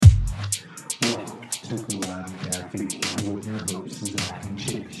to Collab Cafe with your hosts Zach and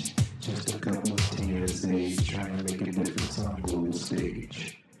Chase. Just a couple of TSAs trying to make a difference on a global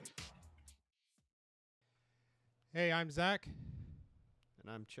stage. Hey, I'm Zach, And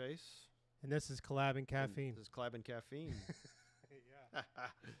I'm Chase. and this is Collab and Caffeine. This is Collab and Caffeine. Yeah.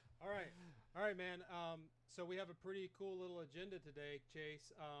 All right, man. So we have a pretty cool little agenda today,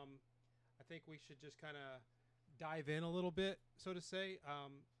 Chase. I think we should just kind of dive in a little bit, so to say.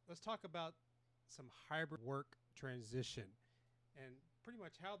 Let's talk about some hybrid work transition and pretty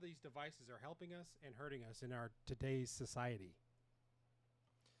much how these devices are helping us and hurting us in our today's society.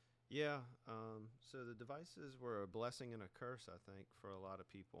 Yeah. So the devices were a blessing and a curse, I think, for a lot of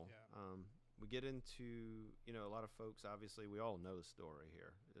people. Yeah. We get into, a lot of folks, obviously, we all know the story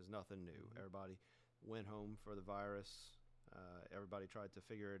here. There's nothing new. Mm-hmm. Everybody went home for the virus. Everybody tried to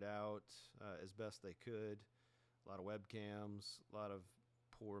figure it out as best they could. A lot of webcams, a lot of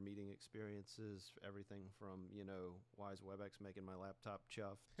poor meeting experiences, everything from, why is WebEx making my laptop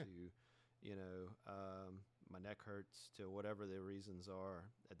chuff to, my neck hurts to whatever the reasons are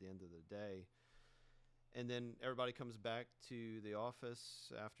at the end of the day. And then everybody comes back to the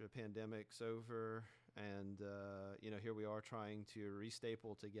office after the pandemic's over, and here we are trying to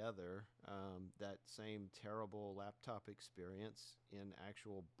restaple together that same terrible laptop experience in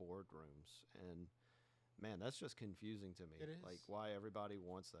actual boardrooms. And man, that's just confusing to me. It is. Like why everybody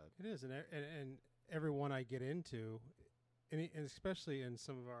wants that. It is, and everyone I get into, and especially in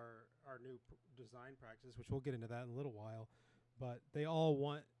some of our new design practices, which we'll get into that in a little while, but they all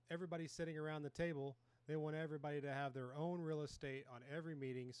want everybody sitting around the table. They want everybody to have their own real estate on every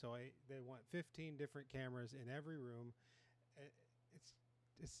meeting, so they want 15 different cameras in every room.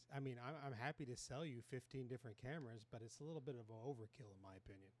 It's. I mean, I'm happy to sell you 15 different cameras, but it's a little bit of an overkill, in my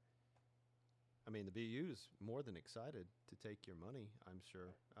opinion. I mean, the BU's more than excited to take your money, I'm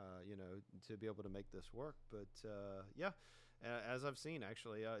sure, to be able to make this work. But, as I've seen,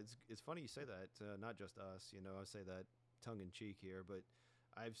 actually, it's funny you say that, not just us, I say that tongue-in-cheek here, but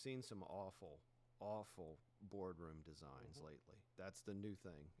I've seen some awful boardroom designs lately. That's the new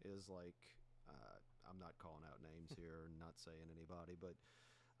thing, is like, I'm not calling out names here, not saying anybody, but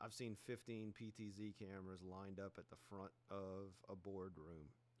I've seen 15 PTZ cameras lined up at the front of a boardroom.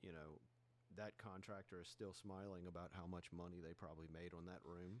 That contractor is still smiling about how much money they probably made on that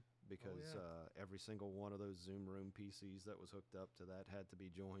room because every single one of those Zoom room PCs that was hooked up to that had to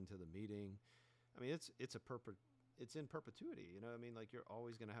be joined to the meeting. I mean, it's in perpetuity. Like you're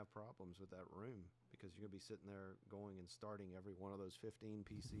always going to have problems with that room because you're going to be sitting there going and starting every one of those 15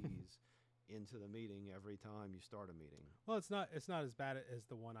 PCs into the meeting every time you start a meeting. Well, it's not as bad as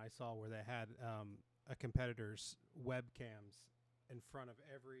the one I saw where they had a competitor's webcams in front of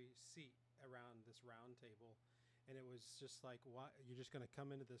every seat around this round table, and it was just like, why you're just going to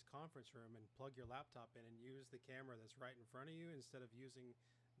come into this conference room and plug your laptop in and use the camera that's right in front of you instead of using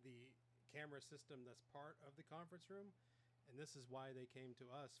the camera system that's part of the conference room. And this is why they came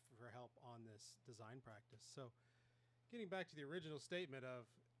to us for help on this design practice. So getting back to the original statement of,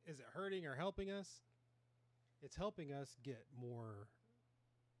 is it hurting or helping us? It's helping us get more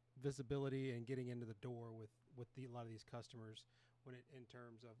visibility and getting into the door with a lot of these customers in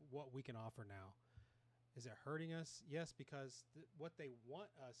terms of what we can offer now. Is it hurting us? Yes, because what they want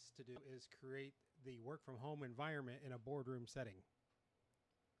us to do is create the work from home environment in a boardroom setting.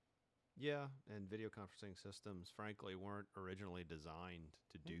 Yeah, and video conferencing systems, frankly, weren't originally designed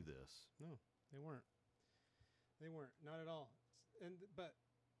to do this. No, they weren't. They weren't, not at all. But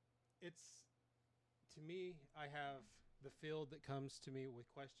it's, to me, I have the field that comes to me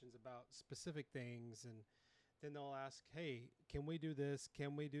with questions about specific things, and then they'll ask, hey, can we do this?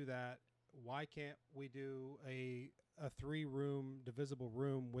 Can we do that? Why can't we do a 3-room divisible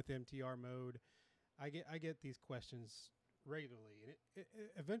room with MTR mode? I get these questions regularly, and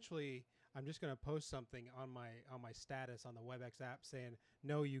eventually I'm just going to post something on my status on the WebEx app saying,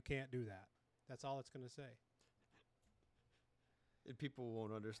 no, you can't do that. That's all it's going to say. And people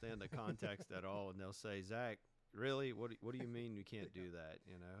won't understand the context at all, and they'll say, Zach, really? What do you mean you can't do that?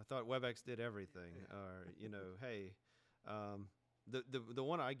 I thought WebEx did everything. Or, hey, the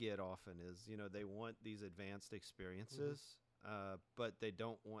one I get often is, they want these advanced experiences, but they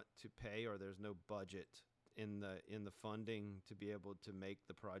don't want to pay, or there's no budget in the funding to be able to make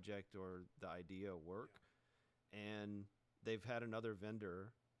the project or the idea work. Yeah. And they've had another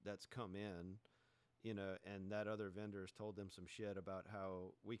vendor that's come in, and that other vendor has told them some shit about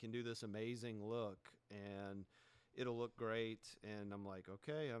how we can do this amazing look, and it'll look great, and I'm like,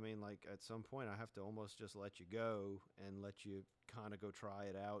 okay. I mean, like at some point, I have to almost just let you go and let you kind of go try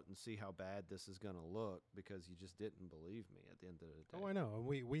it out and see how bad this is gonna look because you just didn't believe me at the end of the day. Oh, I know.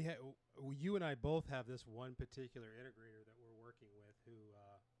 And you and I both have this one particular integrator that we're working with who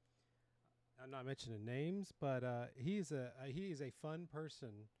I'm not mentioning names, but he is a fun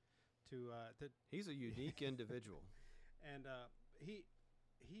person to He's a unique individual. and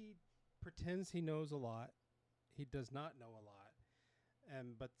he pretends he knows a lot. He does not know a lot,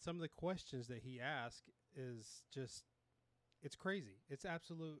 and but some of the questions that he asks is just it's crazy. It's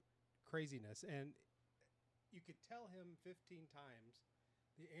absolute craziness, and you could tell him 15 times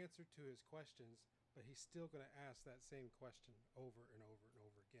the answer to his questions, but he's still going to ask that same question over and over and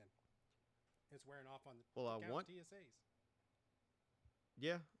over again. It's wearing off on the Well, I want TSAs.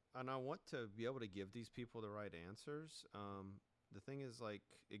 Yeah, and I want to be able to give these people the right answers. The thing is, like,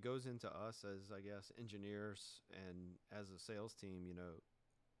 it goes into us as, I guess, engineers and as a sales team.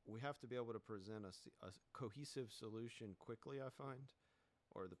 We have to be able to present a cohesive solution quickly. I find,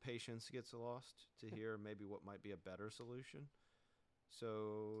 or the patience gets lost to hear maybe what might be a better solution.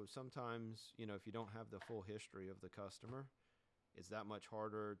 So sometimes, if you don't have the full history of the customer, it's that much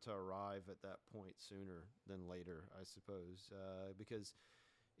harder to arrive at that point sooner than later, I suppose, because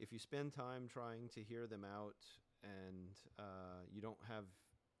if you spend time trying to hear them out and you don't have,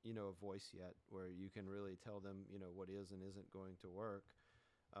 a voice yet where you can really tell them, what is and isn't going to work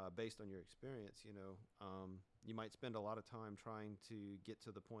based on your experience, you might spend a lot of time trying to get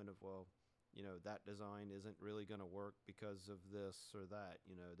to the point of, well, that design isn't really going to work because of this or that.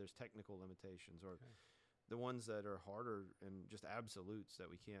 There's technical limitations or the ones that are harder and just absolutes that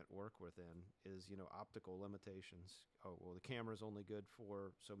we can't work within is, optical limitations. Oh, well, the camera's only good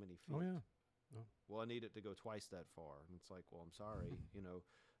for so many feet. Oh, yeah. Oh. Well, I need it to go twice that far. And it's like, well, I'm sorry.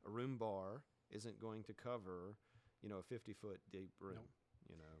 A room bar isn't going to cover, a 50-foot deep room.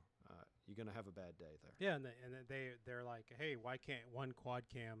 Nope. You're going to have a bad day there. Yeah, and they're like, hey, why can't one quad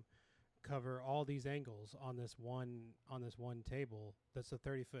cam cover all these angles on this one table that's a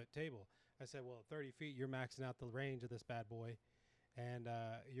 30-foot table? I said, well, at 30 feet, you're maxing out the range of this bad boy, and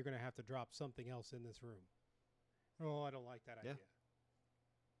you're going to have to drop something else in this room. Oh, I don't like that idea.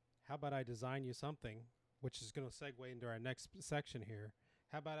 How about I design you something, which is going to segue into our next section here.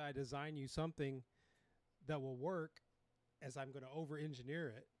 How about I design you something that will work as I'm going to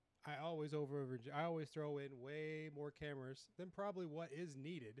over-engineer it. I always throw in way more cameras than probably what is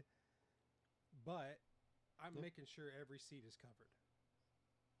needed, but I'm making sure every seat is covered.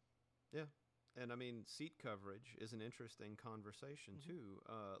 Yeah. And I mean, seat coverage is an interesting conversation too.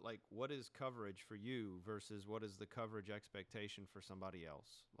 Like, what is coverage for you versus what is the coverage expectation for somebody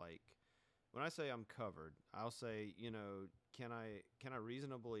else? Like, when I say I'm covered, I'll say, can I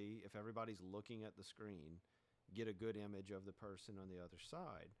reasonably, if everybody's looking at the screen, get a good image of the person on the other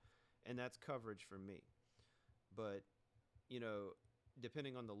side? And that's coverage for me. But,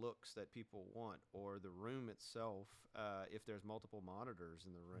 depending on the looks that people want or the room itself, if there's multiple monitors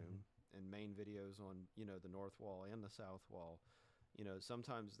in the room and main videos on, the north wall and the south wall,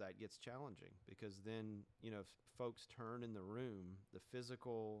 sometimes that gets challenging because then, if folks turn in the room, the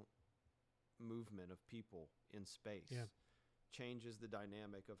physical movement of people in space changes the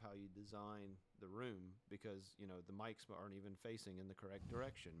dynamic of how you design the room because, the mics aren't even facing in the correct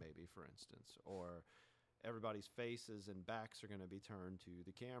direction, maybe, for instance, or everybody's faces and backs are going to be turned to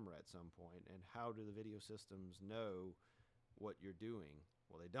the camera at some point. And how do the video systems know what you're doing?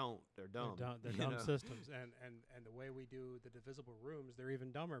 Well, they don't. They're dumb. They're dumb systems. And the way we do the divisible rooms, they're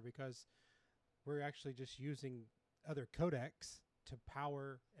even dumber because we're actually just using other codecs to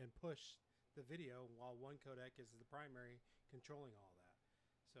power and push the video while one codec is the primary controlling all that.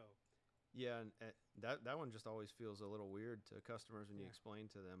 So yeah, and that one just always feels a little weird to customers when you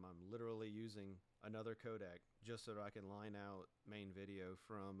explain to them I'm literally using another codec just so that I can line out main video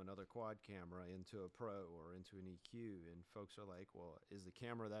from another quad camera into a Pro or into an EQ. And folks are like, well, is the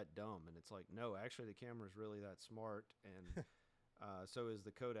camera that dumb? And it's like, no, actually the camera is really that smart, and so is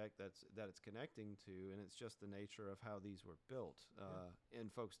the codec that it's connecting to, and it's just the nature of how these were built.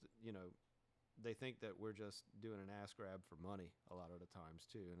 And folks, they think that we're just doing an ass grab for money a lot of the times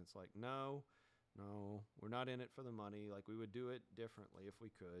too. And it's like, no, we're not in it for the money. Like, we would do it differently if we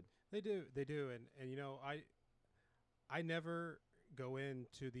could. They do. And I never go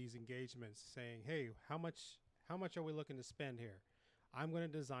into these engagements saying, hey, how much are we looking to spend here? I'm going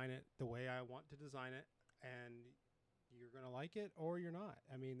to design it the way I want to design it, and you're going to like it or you're not.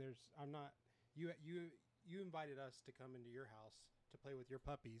 I mean, you invited us to come into your house to play with your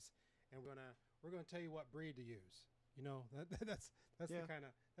puppies, and we're gonna tell you what breed to use. That's the kind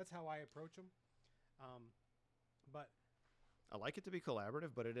of, that's how I approach them. But I like it to be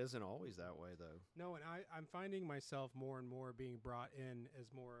collaborative, but it isn't always that way, though. no, and I'm finding myself more and more being brought in as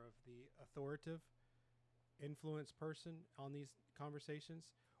more of the authoritative influence person on these conversations,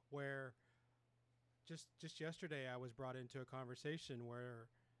 where just yesterday I was brought into a conversation where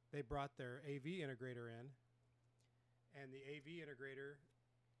they brought their AV integrator in, and the AV integrator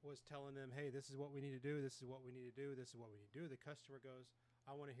was telling them, hey, this is what we need to do, this is what we need to do, this is what we need to do. The customer goes,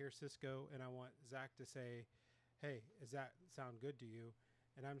 I want to hear Cisco, and I want Zach to say, hey, does that sound good to you?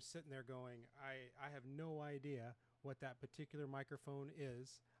 And I'm sitting there going, I have no idea what that particular microphone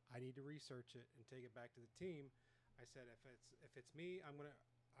is. I need to research it and take it back to the team. I said, if it's me, I'm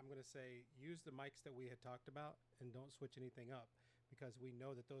gonna say, use the mics that we had talked about and don't switch anything up, because we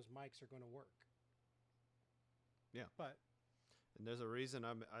know that those mics are going to work. Yeah. But And there's a reason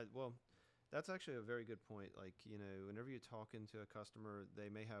well, that's actually a very good point. Like, whenever you're talking to a customer, they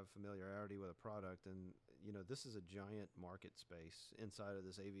may have familiarity with a product, and this is a giant market space inside of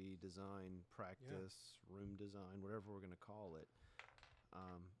this AV design practice, room design, whatever we're going to call it.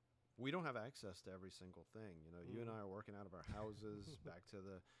 We don't have access to every single thing. You and I are working out of our houses, back to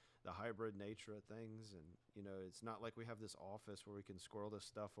the hybrid nature of things, and it's not like we have this office where we can squirrel this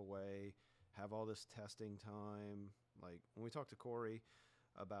stuff away, have all this testing time. Like when we talked to Corey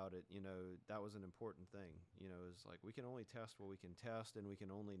about it, that was an important thing. Is like we can only test what we can test, and we can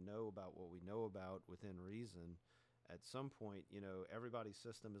only know about what we know about within reason. At some point, everybody's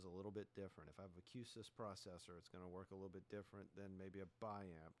system is a little bit different. If I have a QSys processor, it's going to work a little bit different than maybe a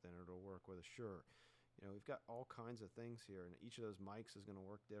biamp, then it'll work with a Shure. We've got all kinds of things here, and each of those mics is going to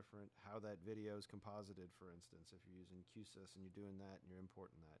work different. How that video is composited, for instance, if you're using QSys and you're doing that and you're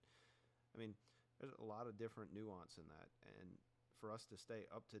importing that. I mean, there's a lot of different nuance in that, and for us to stay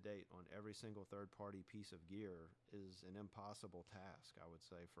up to date on every single third-party piece of gear is an impossible task, I would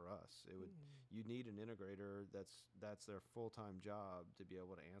say, for us. You need an integrator that's their full-time job to be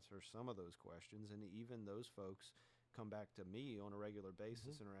able to answer some of those questions, and even those folks come back to me on a regular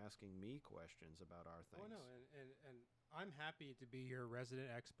basis and are asking me questions about our things. Oh no, and I'm happy to be your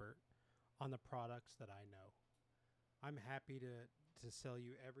resident expert on the products that I know. I'm happy to sell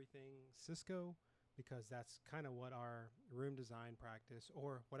you everything Cisco, because that's kind of what our room design practice,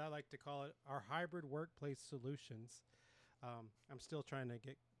 or what I like to call it, our hybrid workplace solutions. I'm still trying to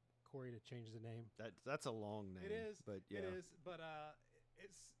get Corey to change the name. That's a long name. It is, but yeah. It is, but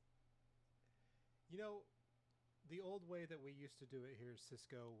it's the old way that we used to do it here at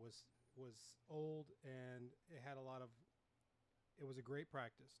Cisco was old, and it had a lot of. It was a great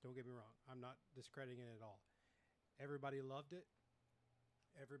practice. Don't get me wrong. I'm not discrediting it at all. Everybody loved it.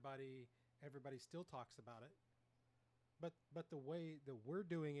 Everybody still talks about it. But the way that we're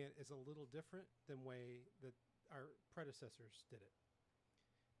doing it is a little different than way that our predecessors did it.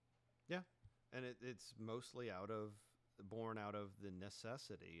 Yeah, and it's mostly born out of the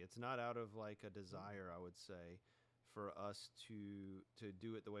necessity. It's not out of like a desire, I would say, for us to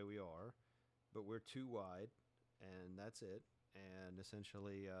do it the way we are, but we're too wide, and that's it. And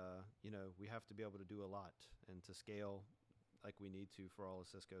essentially, we have to be able to do a lot and to scale like we need to for all of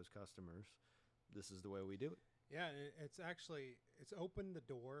Cisco's customers. This is the way we do it. Yeah, it's opened the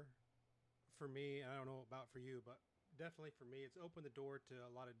door for me. I don't know about for you, but definitely for me, it's opened the door to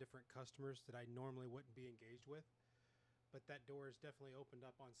a lot of different customers that I normally wouldn't be engaged with. But that door has definitely opened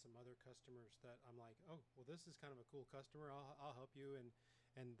up on some other customers that I'm like, oh, well, this is kind of a cool customer. I'll help you.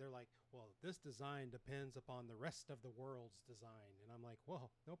 And they're like, well, this design depends upon the rest of the world's design. And I'm like, whoa,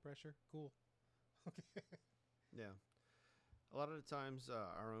 no pressure. Cool. Okay. Yeah. A lot of the times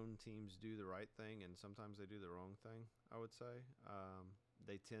our own teams do the right thing, and sometimes they do the wrong thing, I would say.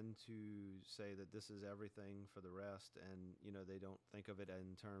 They tend to say that this is everything for the rest, and, they don't think of it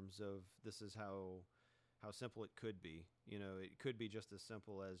in terms of this is how simple it could be. It could be just as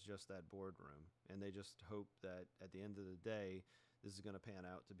simple as just that boardroom, and they just hope that at the end of the day, this is going to pan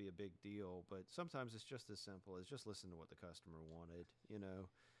out to be a big deal. But sometimes it's just as simple as just listen to what the customer wanted.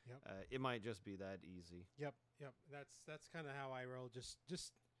 Yep. It might just be that easy. Yep. That's kind of how I roll.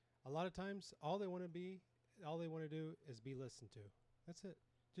 Just a lot of times, all they want to do is be listened to. That's it.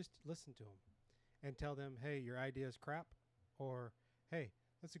 Just listen to them and tell them, hey, your idea is crap, or hey,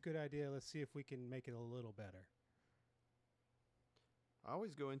 that's a good idea. Let's see if we can make it a little better. I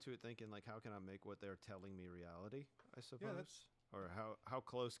always go into it thinking, like, how can I make what they're telling me reality, I suppose? Or how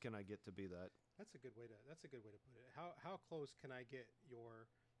close can I get to be that? That's a good way to put it. How close can I get your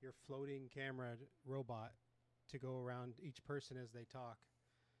floating camera robot to go around each person as they talk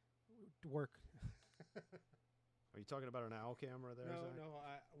to work? Are you talking about an owl camera there? No, Zach? no.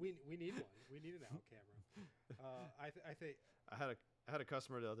 We need one. We need an owl camera. I think. I had a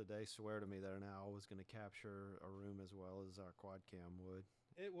customer the other day swear to me that an owl was going to capture a room as well as our quad cam would.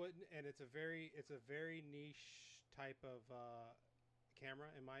 It wouldn't, and it's a very niche type of camera,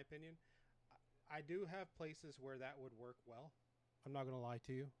 in my opinion. I do have places where that would work well. I'm not going to lie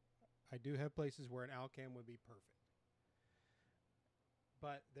to you. I do have places where an owl cam would be perfect.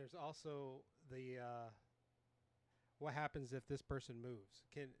 But there's also the what happens if this person moves?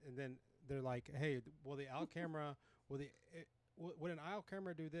 And then they're like, hey, will the owl camera? Would an owl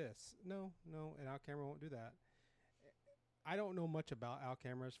camera do this? No, an owl camera won't do that. I don't know much about owl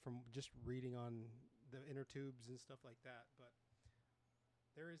cameras from just reading on the inner tubes and stuff like that, but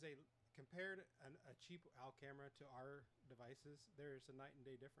there is compared a cheap owl camera to our devices, there's a night and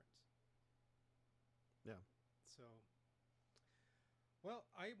day difference. Yeah. So, well,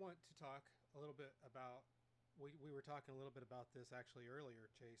 I want to talk a little bit about, we were talking a little bit about this actually earlier,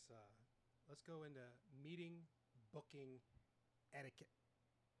 Chase. Let's go into meeting booking etiquette.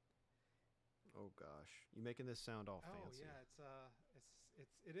 Oh gosh, you making this sound all Oh fancy? yeah,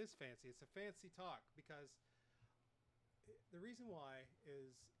 it is fancy. It's a fancy talk because the reason why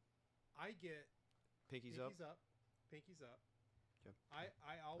is I get Pinkies up. Pinkies up. Yep.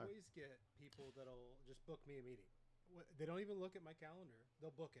 I always get people that'll just book me a meeting. They don't even look at my calendar.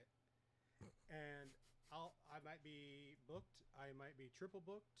 They'll book it, and I might be booked. I might be triple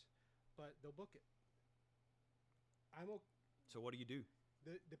booked, but they'll book it. So what do you do?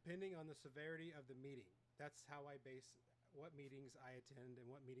 Depending on the severity of the meeting, that's how I base what meetings I attend and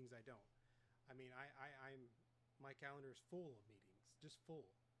what meetings I don't. I mean, my calendar is full of meetings, just full,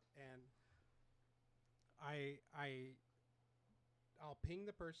 and I'll ping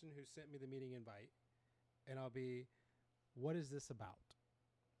the person who sent me the meeting invite, and I'll be, what is this about?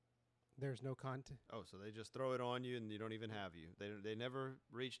 There's no content. Oh, so they just throw it on you and you don't even have you. They never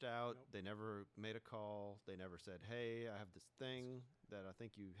reached out. Nope. They never made a call. They never said, hey, I have this thing that I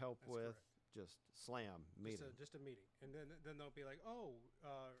think you help That's with. correct. Just slam meeting. Just a meeting, and then they'll be like, oh,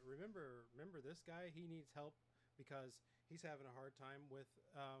 remember this guy? He needs help because he's having a hard time with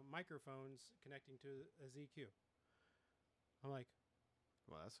microphones connecting to a ZQ. I'm like,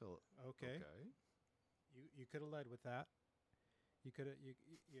 Well, that's okay. okay. You could have led with that. You could have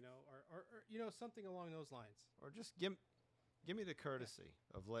you know, or something along those lines. Or just give me the courtesy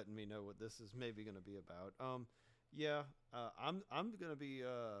of letting me know what this is maybe going to be about. I'm going to be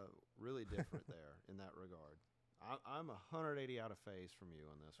really different there in that regard. I'm 180 out of phase from you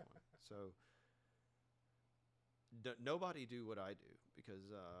on this one. So nobody do what I do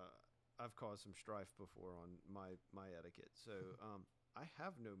because I've caused some strife before on my etiquette. So I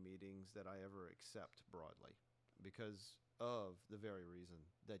have no meetings that I ever accept broadly because of the very reason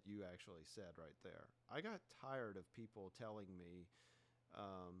that you actually said right there. I got tired of people telling me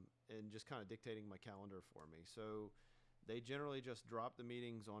and just kind of dictating my calendar for me. So they generally just drop the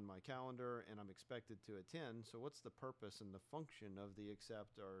meetings on my calendar and I'm expected to attend. So what's the purpose and the function of the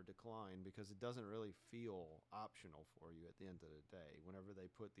accept or decline? Because it doesn't really feel optional for you at the end of the day. Whenever they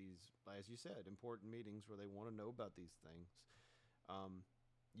put these, as you said, important meetings where they want to know about these things,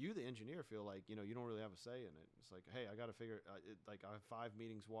 you, the engineer, feel like, you don't really have a say in it. It's like, hey, I got to figure, like I have 5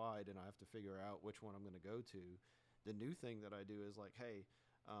 meetings wide and I have to figure out which one I'm going to go to. The new thing that I do is like, hey,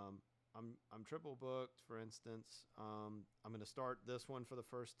 I'm triple booked, for instance. I'm going to start this one for the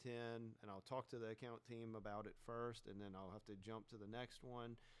first 10 and I'll talk to the account team about it first. And then I'll have to jump to the next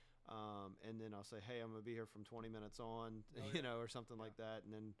one. And then I'll say, hey, I'm going to be here from 20 minutes on, or something like that.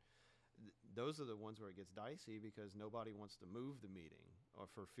 And then those are the ones where it gets dicey because nobody wants to move the meeting or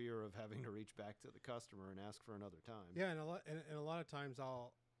for fear of having to reach back to the customer and ask for another time. Yeah, and a lot of times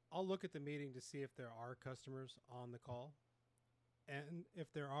I'll look at the meeting to see if there are customers on the call, and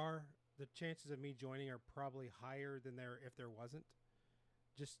if there are, the chances of me joining are probably higher than if there wasn't.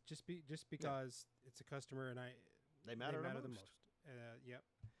 Just because it's a customer and they matter the most. most. Yep.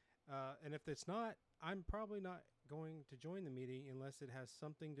 And if it's not, I'm probably not going to join the meeting unless it has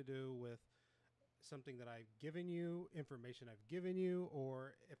something to do with something that I've given you, information I've given you,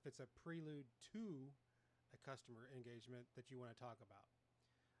 or if it's a prelude to a customer engagement that you want to talk about.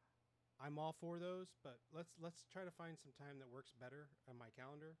 I'm all for those, but let's try to find some time that works better on my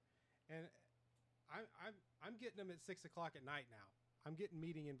calendar. And I'm getting them at 6:00 at night now. I'm getting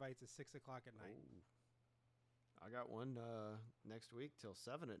meeting invites at 6:00 at night. Oh. I got one next week till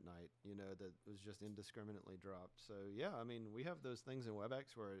 7 at night, that was just indiscriminately dropped. So, yeah, I mean, we have those things in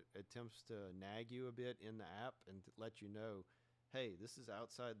WebEx where it attempts to nag you a bit in the app and to let you know, hey, this is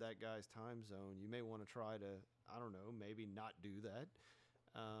outside that guy's time zone. You may want to try to, I don't know, maybe not do that.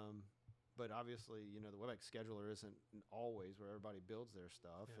 But obviously, you know, the WebEx scheduler isn't always where everybody builds their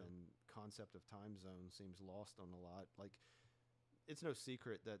stuff, Yeah. and concept of time zone seems lost on a lot. Like, it's no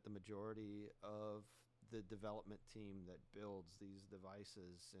secret that the majority of the development team that builds these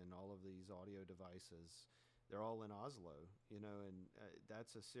devices and all of these audio devices, they're all in Oslo, you know, and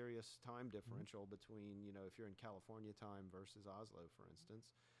that's a serious time differential between, you know, if you're in California time versus Oslo, for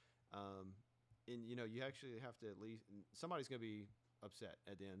instance. And, you know, you actually have to at least, somebody's going to be upset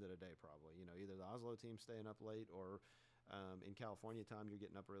at the end of the day, probably. You know, either the Oslo team's staying up late, or in California time, you're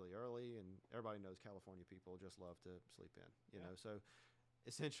getting up really early, and everybody knows California people just love to sleep in, you know. So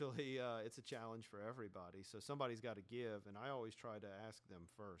essentially, it's a challenge for everybody. So somebody's got to give, and I always try to ask them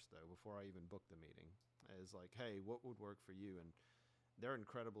first, though, before I even book the meeting, is like, hey, what would work for you? And they're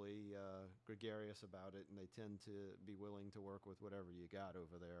incredibly gregarious about it, and they tend to be willing to work with whatever you got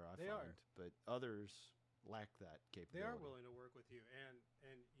over there, I find. But others lack that capability. They are willing to work with you,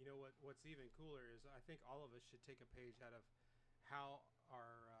 and you know what's even cooler is I think all of us should take a page out of how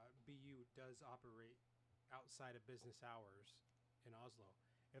our BU does operate outside of business hours in Oslo.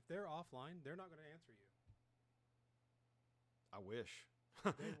 If they're offline, they're not going to answer you. I wish.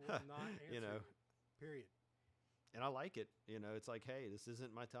 They will not answer you know, you, period. And I like it. You know, it's like, hey, this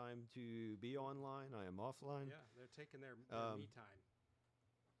isn't my time to be online. I am offline. Yeah, they're taking their me time.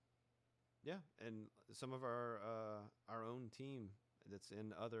 Yeah, and some of our own team that's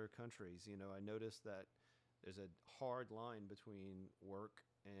in other countries, you know, I noticed that there's a hard line between work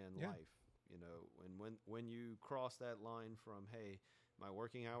and life. You know, when you cross that line from, hey, my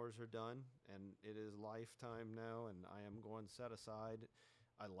working hours are done and it is lifetime now, and I am going set aside.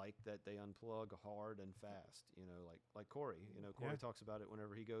 I like that they unplug hard and fast. You know, like Corey. You know, Corey talks about it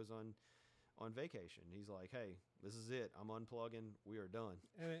whenever he goes on vacation. He's like, hey, this is it. I'm unplugging. We are done.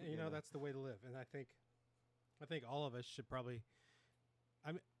 And you know, that's the way to live. And I think all of us should probably,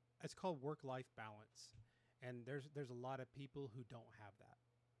 I mean, it's called work-life balance. And there's a lot of people who don't have that.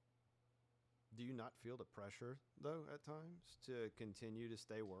 Do you not feel the pressure, though, at times to continue to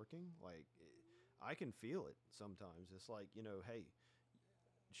stay working? Like, I can feel it sometimes. It's like, you know, hey,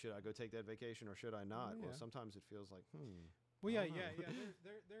 should I go take that vacation or should I not? Well, sometimes it feels like, Well, yeah.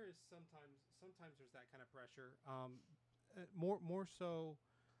 There is sometimes there's that kind of pressure. More so,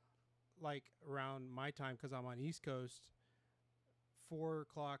 like around my time, because I'm on East Coast. 4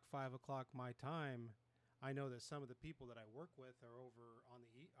 o'clock, 5 o'clock my time. I know that some of the people that I work with are over on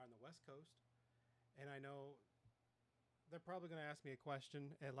the West Coast, and I know they're probably going to ask me a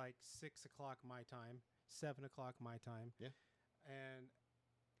question at like 6 o'clock my time, 7 o'clock my time. Yeah, and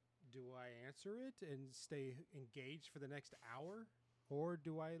do I answer it and stay engaged for the next hour, or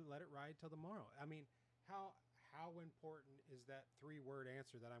do I let it ride till tomorrow? I mean, how important is that 3-word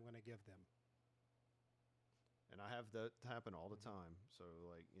answer that I'm going to give them? And I have that happen all the time. So,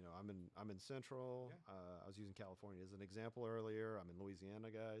 like, you know, I'm in Central. Yeah. I was using California as an example earlier. I'm in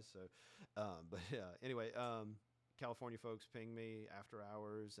Louisiana, guys. So, but yeah. Anyway, California folks ping me after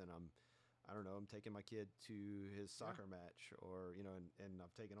hours, and I don't know, I'm taking my kid to his soccer match, or, you know, and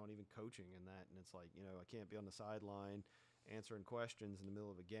I've taken on even coaching in that. And it's like, you know, I can't be on the sideline answering questions in the middle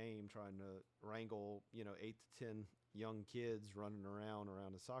of a game, trying to wrangle, you know, 8 to 10 young kids running around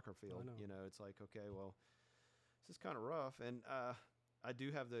a soccer field. You know, it's like, okay, well, this is kind of rough. And I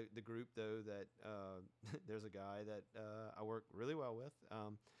do have the group, though, that there's a guy that I work really well with.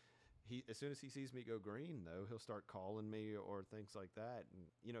 He, as soon as he sees me go green, though, he'll start calling me or things like that. And,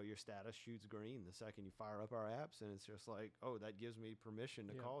 you know, your status shoots green the second you fire up our apps, and it's just like, oh, that gives me permission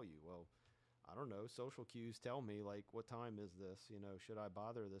to call you. Well, I don't know. Social cues tell me, like, what time is this? You know, should I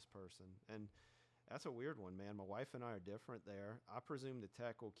bother this person? And that's a weird one, man. My wife and I are different there. I presume the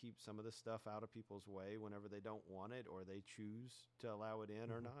tech will keep some of this stuff out of people's way whenever they don't want it or they choose to allow it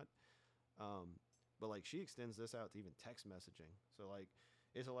in or not. But, like, she extends this out to even text messaging. So, like,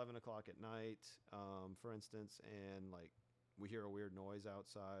 it's 11 o'clock at night, for instance, and, like, we hear a weird noise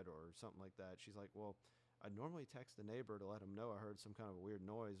outside or something like that. She's like, well, I'd normally text the neighbor to let them know I heard some kind of a weird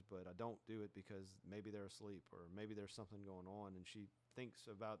noise, but I don't do it because maybe they're asleep or maybe there's something going on. And she thinks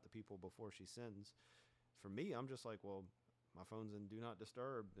about the people before she sends. For me, I'm just like, well, my phone's in do not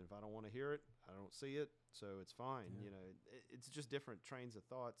disturb. And if I don't want to hear it, I don't see it. So it's fine. You know, it's just different trains of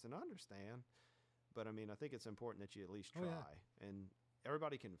thoughts, and I understand. But I mean, I think it's important that you at least try. And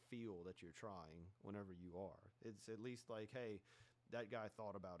everybody can feel that you're trying whenever you are. It's at least like, hey, that guy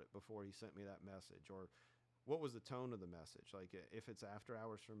thought about it before he sent me that message. Or what was the tone of the message? Like, if it's after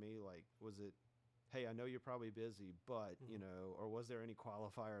hours for me, like, was it, hey, I know you're probably busy, but, you know, or was there any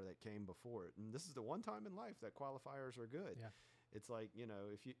qualifier that came before it? And this is the one time in life that qualifiers are good. Yeah. It's like, you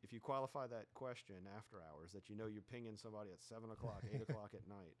know, if you qualify that question after hours, that you know you're pinging somebody at 7 o'clock, 8 o'clock at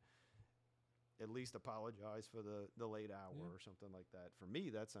night, at least apologize for the late hour or something like that. For me,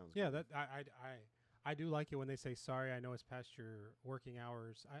 that sounds Yeah, good. that I do like it when they say sorry. I know it's past your working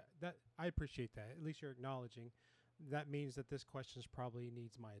hours. I appreciate that. At least you're acknowledging. That means that this question probably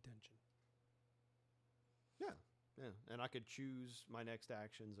needs my attention. Yeah, yeah, and I could choose my next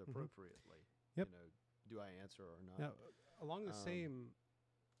actions appropriately. Yep. You know, do I answer or not? Now, along the same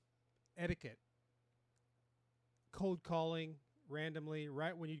etiquette, cold calling randomly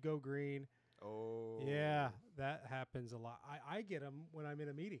right when you go green. Oh, Yeah, that happens a lot. I get them when I'm in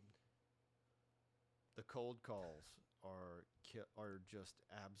a meeting. the cold calls are just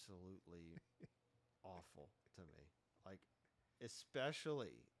absolutely awful to me. Like,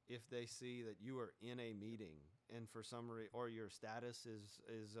 especially if they see that you are in a meeting and for some or your status is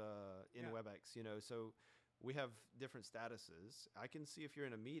in WebEx, you know. So we have different statuses. I can see if you're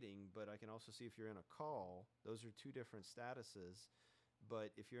in a meeting, but I can also see if you're in a call. Those are two different statuses.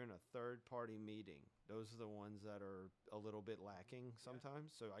 But if you're in a third-party meeting, those are the ones that are a little bit lacking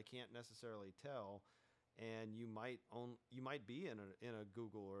sometimes. So I can't necessarily tell. And you might be in a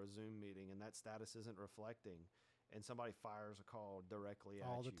Google or a Zoom meeting, and that status isn't reflecting, and somebody fires a call directly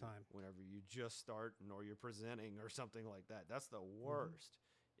all at the you time whenever you just start or you're presenting or something like that. That's the worst.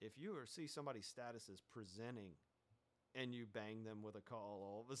 If you see somebody's status is presenting, and you bang them with a call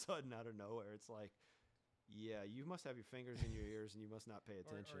all of a sudden out of nowhere, it's like, yeah, you must have your fingers in your ears and you must not pay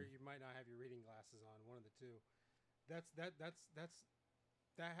attention. Or you might not have your reading glasses on. One of the two. That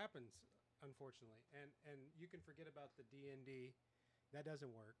happens, unfortunately. And you can forget about the D&D. That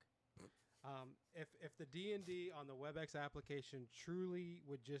doesn't work. If the D&D on the WebEx application truly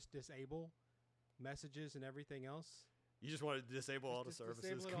would just disable messages and everything else. You just want to disable all the services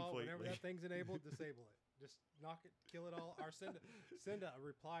disable it all. completely. Whenever that thing's enabled, disable it. Just knock it, kill it all, or send a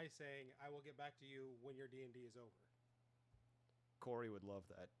reply saying, "I will get back to you when your D&D is over." Corey would love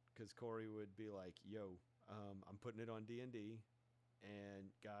that because Corey would be like, "Yo, I'm putting it on D&D,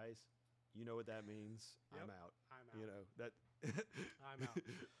 and guys, you know what that means. Yep, I'm out. I'm out. You know that. I'm out."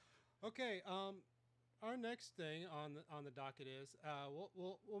 Okay. Our next thing on the docket is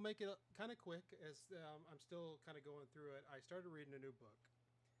we'll make it kind of quick as I'm still kind of going through it. I started reading a new book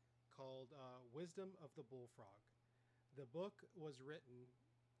called Wisdom of the Bullfrog. The book was written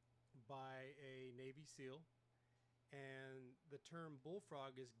by a Navy SEAL, and the term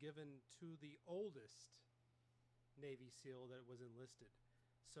bullfrog is given to the oldest Navy SEAL that was enlisted.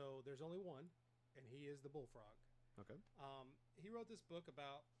 So there's only one, and he is the bullfrog. Okay. He wrote this book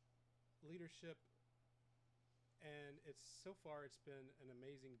about leadership, and it's been an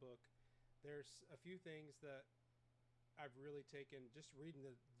amazing book. There's a few things that I've really taken just reading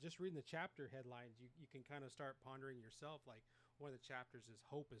the chapter headlines. You can kind of start pondering yourself. Like, one of the chapters is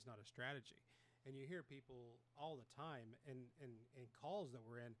hope is not a strategy, and you hear people all the time in calls that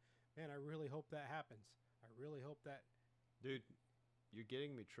we're in. Man, I really hope that happens. I really hope that. Dude, you're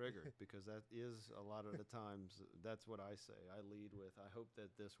getting me triggered because that is a lot of the times that's what I say. I lead with, I hope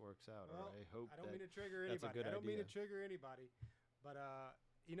that this works out, Well, or I hope I don't mean to trigger that's anybody. a good I don't mean to idea. trigger anybody, but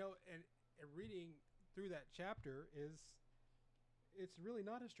and reading through that chapter it's really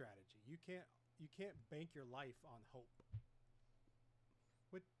not a strategy. You can't bank your life on hope.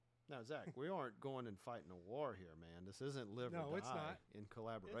 Now, Zach, we aren't going and fighting a war here, man. This isn't live or die it's not. in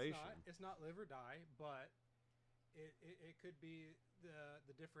collaboration. It's not live or die, but it could be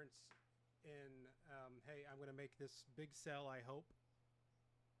the difference in hey, I'm going to make this big sell, I hope,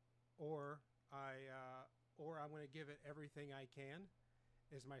 or I'm going to give it everything I can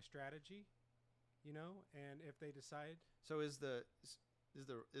is my strategy, you know. And if they decide, so is the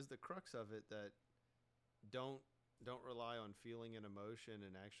crux of it that don't rely on feeling and emotion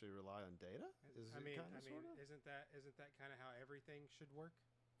and actually rely on data? Isn't that kind of how everything should work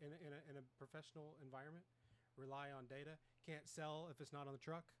in a professional environment? Rely on data. Can't sell if it's not on the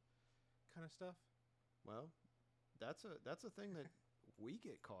truck, kind of stuff. Well, that's a thing that we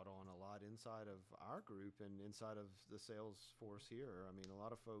get caught on a lot inside of our group and inside of the sales force here. I mean, a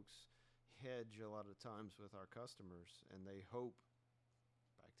lot of folks hedge a lot of times with our customers, and they hope,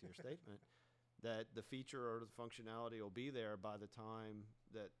 back to your statement, that the feature or the functionality will be there by the time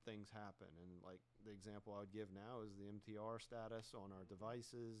that things happen. And like the example I would give now is the MTR status on our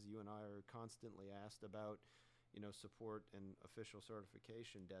devices. You and I are constantly asked about, you know, support and official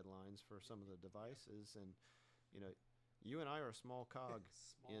certification deadlines for some of the devices. And, you know, you and I are a small cog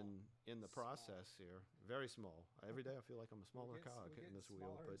in the process here. Very small. Every day I feel like I'm a smaller cog in this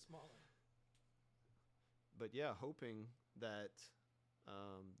wheel. But yeah, hoping that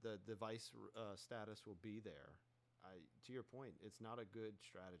the device status will be there. To your point, it's not a good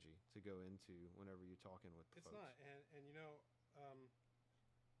strategy to go into whenever you're talking with the folks. It's not, and you know,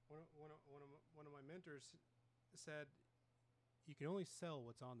 one of my mentors said you can only sell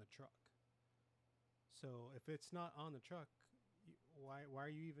what's on the truck. So if it's not on the truck, why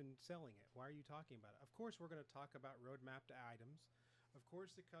are you even selling it? Why are you talking about it? Of course, we're going to talk about roadmap to items. Of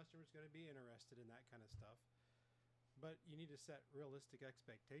course, the customer's going to be interested in that kind of stuff. But you need to set realistic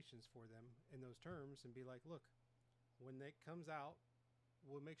expectations for them in those terms and be like, look, when that comes out,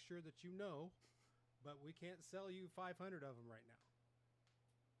 we'll make sure that you know, but we can't sell you 500 of them right now.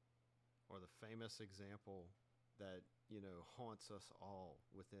 Or the famous example that, haunts us all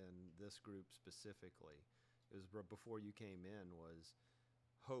within this group specifically. It was before you came in, was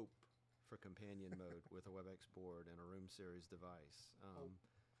hope for companion mode with a WebEx board and a Room Series device.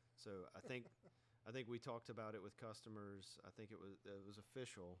 So I think we talked about it with customers. I think it was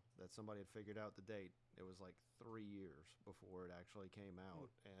official that somebody had figured out the date. It was like 3 years before it actually came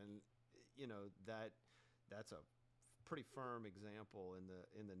out, and that's a pretty firm example in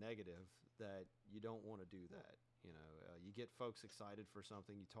the negative that you don't want to do that. You get folks excited for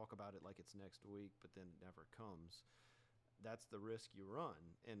something, you talk about it like it's next week, but then it never comes. That's the risk you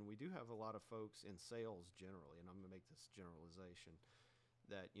run. And we do have a lot of folks in sales generally, and I'm going to make this generalization,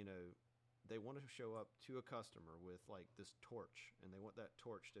 that, they want to show up to a customer with like this torch, and they want that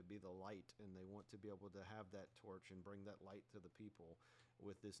torch to be the light, and they want to be able to have that torch and bring that light to the people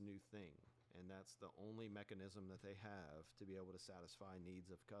with this new thing. And that's the only mechanism that they have to be able to satisfy needs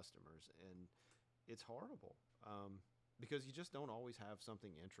of customers. And it's horrible, because you just don't always have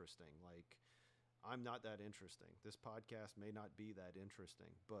something interesting. Like, I'm not that interesting. This podcast may not be that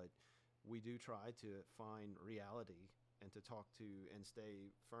interesting, but we do try to find reality and to talk to and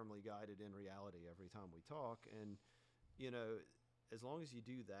stay firmly guided in reality every time we talk. And, as long as you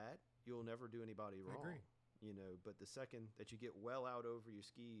do that, you'll never do anybody wrong. I agree. But the second that you get well out over your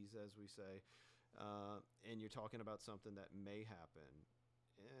skis, as we say, and you're talking about something that may happen,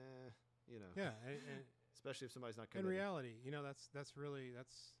 Yeah, and especially if somebody's not committed. in reality,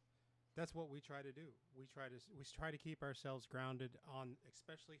 that's what we try to do. We try to keep ourselves grounded on,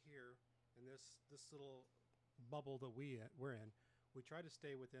 especially here in this little bubble that we're in. We try to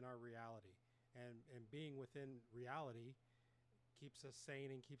stay within our reality, and being within reality keeps us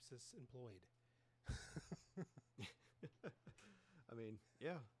sane and keeps us employed. I mean,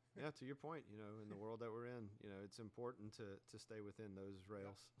 yeah, to your point, in the world that we're in, it's important to stay within those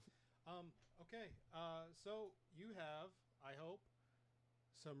rails. Okay, so you have, I hope,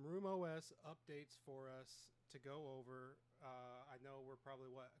 some RoomOS updates for us to go over. I know we're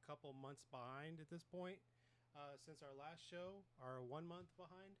probably, a couple months behind at this point since our last show, or 1 month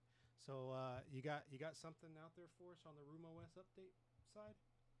behind. So you got something out there for us on the RoomOS update side?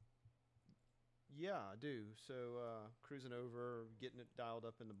 Yeah, I do. So cruising over, getting it dialed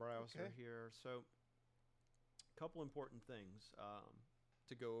up in the browser here. So a couple important things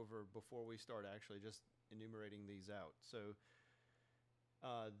to go over before we start actually just enumerating these out. So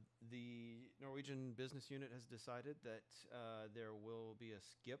the Norwegian business unit has decided that there will be a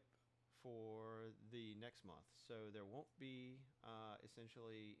skip for the next month. So there won't be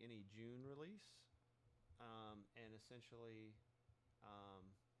essentially any June release, and essentially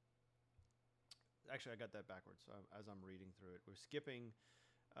actually I got that backwards. So as I'm reading through it, we're skipping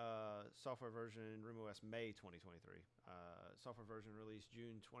software version in RoomOS May 2023. Software version release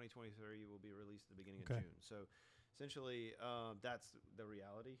June 2023 will be released at the beginning of June. So essentially, that's the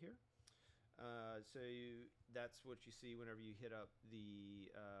reality here. That's what you see whenever you hit up the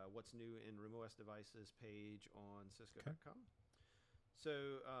what's new in RoomOS devices page on Cisco.com.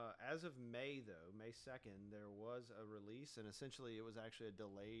 So as of May, though, May 2nd, there was a release, and essentially it was actually a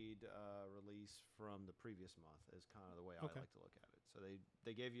delayed release from the previous month is kind of the way I like to look at it. So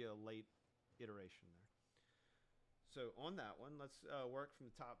they gave you a late iteration there. So on that one, let's work from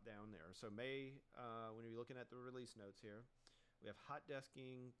the top down there. So May, when you're looking at the release notes here, we have hot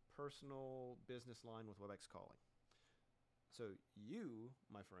desking, personal business line with WebEx calling. So you,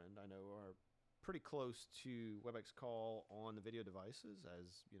 my friend, I know are pretty close to WebEx call on the video devices,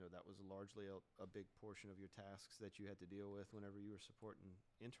 as that was largely a big portion of your tasks that you had to deal with whenever you were supporting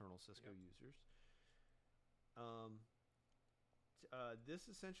internal Cisco users. This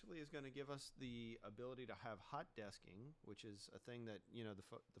essentially is going to give us the ability to have hot desking, which is a thing that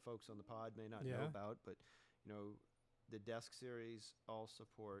the folks on the pod may not know about, but the desk series all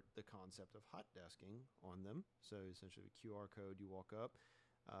support the concept of hot desking on them. So essentially a QR code, you walk up,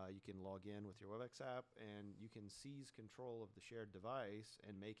 you can log in with your WebEx app, and you can seize control of the shared device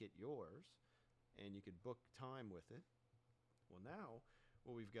and make it yours, and you could book time with it. Well, now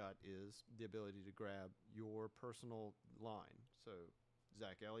what we've got is the ability to grab your personal line. So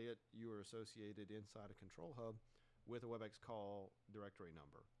Zach Elliott, you are associated inside a control hub with a WebEx call directory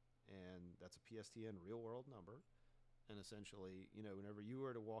number. and that's a PSTN real world number. And essentially, whenever you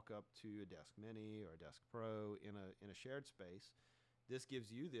were to walk up to a Desk Mini or a Desk Pro in a shared space, this gives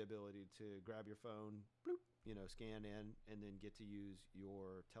you the ability to grab your phone, bloop, scan in, and then get to use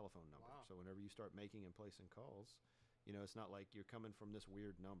your telephone number. Wow. So whenever you start making and placing calls, it's not like you're coming from this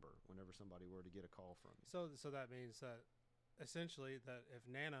weird number whenever somebody were to get a call from you. So that means that essentially that if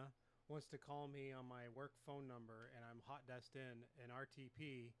Nana wants to call me on my work phone number and I'm hot desked in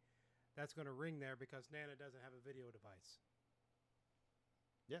RTP, that's going to ring there because Nana doesn't have a video device.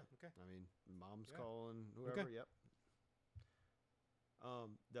 Yeah. Okay. I mean, mom's calling whoever. Okay. Yep.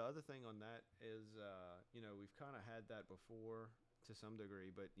 The other thing on that is, we've kind of had that before to some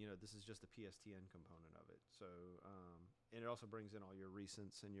degree, but this is just the PSTN component of it. So, and it also brings in all your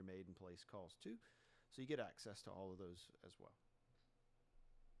recents and your made in place calls too. So you get access to all of those as well.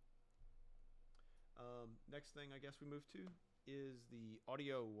 Next thing I guess we move to is the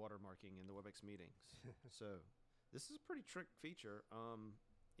audio watermarking in the WebEx meetings. So this is a pretty trick feature.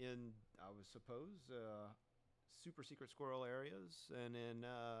 In, I would suppose, super secret squirrel areas and in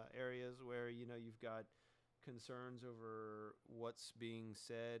areas where, you've got concerns over what's being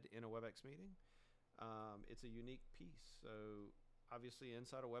said in a WebEx meeting. It's a unique piece. So obviously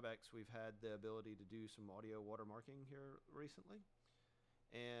inside of WebEx, we've had the ability to do some audio watermarking here recently.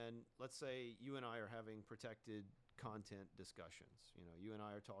 And let's say you and I are having protected content discussions. You and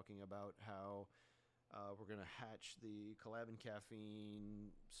I are talking about how we're going to hatch the Collab and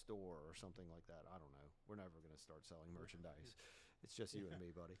Caffeine store or something like that. I don't know. We're never going to start selling merchandise. It's just you and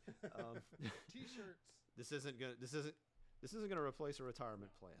me, buddy. T-shirts. This isn't going to replace a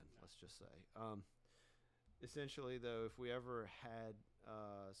retirement plan. Let's just say. Essentially, though, if we ever had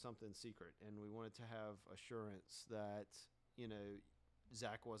something secret and we wanted to have assurance that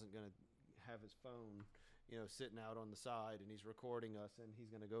Zach wasn't going to have his phone, sitting out on the side and he's recording us and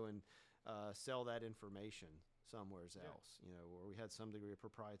he's going to go and sell that information somewhere else, where we had some degree of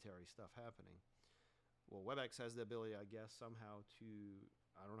proprietary stuff happening. Well, WebEx has the ability, I guess, somehow to,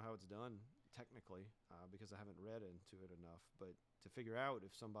 I don't know how it's done technically because I haven't read into it enough, but to figure out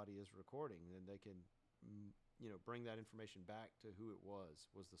if somebody is recording, then they can, bring that information back to who it was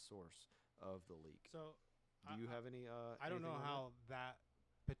the source of the leak. So do you have any? I don't know how that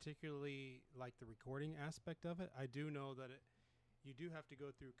particularly like the recording aspect of it. I do know that you do have to go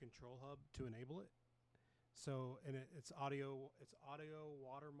through Control Hub to enable it. So and it's audio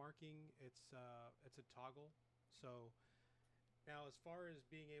watermarking. It's a toggle. So now as far as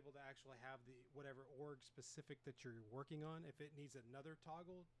being able to actually have the whatever org specific that you're working on, if it needs another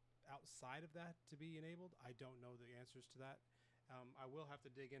toggle outside of that to be enabled, I don't know the answers to that. I will have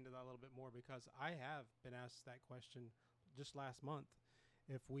to dig into that a little bit more because I have been asked that question just last month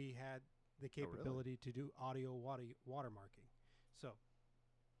if we had the capability to do audio watermarking. So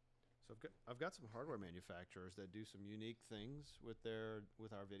I've got some hardware manufacturers that do some unique things with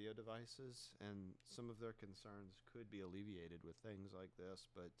our video devices, and some of their concerns could be alleviated with things like this,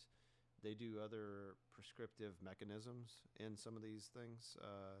 but they do other prescriptive mechanisms in some of these things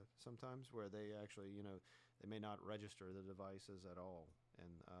sometimes where they actually, they may not register the devices at all,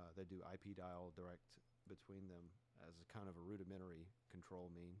 and they do IP dial direct between them as a kind of a rudimentary control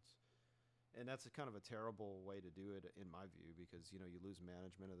means. And that's a kind of a terrible way to do it in my view because, you lose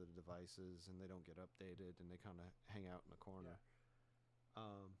management of the devices and they don't get updated and they kind of hang out in the corner.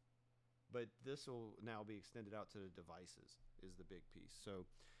 Yeah. But this will now be extended out to the devices is the big piece. So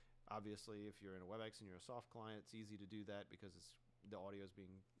obviously if you're in a WebEx and you're a soft client, it's easy to do that because the audio is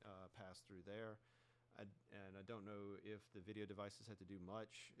being passed through there. And I don't know if the video devices had to do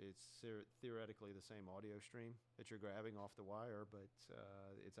much. It's theoretically the same audio stream that you're grabbing off the wire, but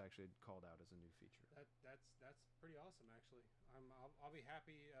it's actually called out as a new feature. That's pretty awesome, actually. I'll be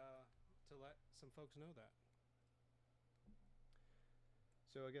happy to let some folks know that.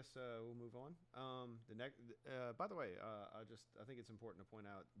 So I guess we'll move on. By the way, I think it's important to point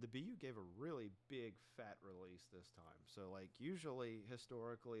out the BU gave a really big fat release this time. So like usually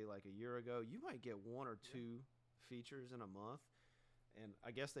historically, like a year ago, you might get one or two features in a month, and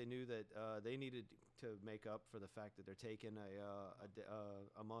I guess they knew that they needed to make up for the fact that they're taking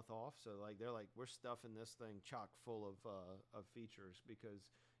a month off. So like they're like, we're stuffing this thing chock full of features because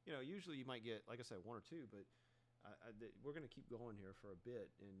usually you might get, like I said, one or two, but we're going to keep going here for a bit,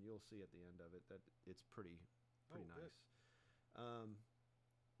 and you'll see at the end of it that it's pretty nice.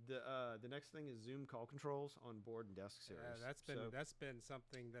 The next thing is Zoom call controls on board and desk series. Yeah, that's been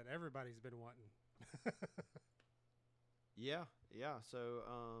something that everybody's been wanting. Yeah. So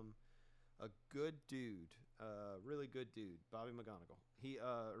a good dude, really good dude, Bobby McGonigal. He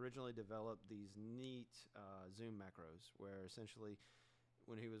originally developed these neat Zoom macros where essentially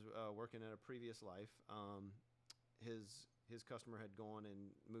when he was working at a previous life. His customer had gone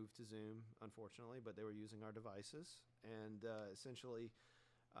and moved to Zoom, unfortunately, but they were using our devices, and essentially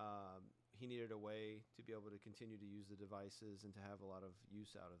he needed a way to be able to continue to use the devices and to have a lot of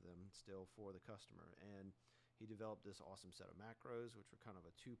use out of them still for the customer. And he developed this awesome set of macros, which were kind of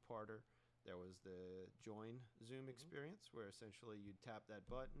a two-parter. There was the join Zoom experience, where essentially you'd tap that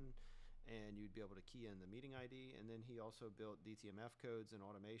button and you'd be able to key in the meeting ID. And then he also built DTMF codes and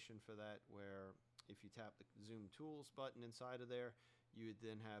automation for that, where if you tap the Zoom Tools button inside of there, you would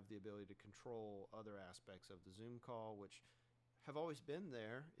then have the ability to control other aspects of the Zoom call, which have always been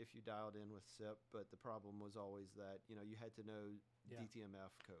there if you dialed in with SIP, but the problem was always that, you had to know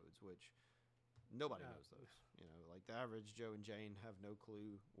DTMF codes, which nobody knows those. Like the average Joe and Jane have no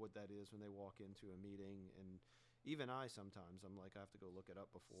clue what that is when they walk into a meeting. And even I sometimes, I'm like, I have to go look it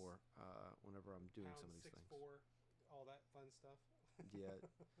up before whenever I'm doing some of these things. 6-4, all that fun stuff. Yeah,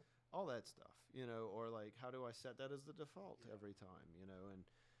 all that stuff, or like, how do I set that as the default every time, and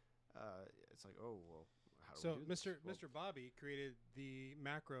it's like, oh, well, how do we do Mr. this? Mr. Bobby created the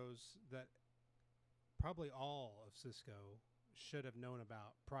macros that probably all of Cisco should have known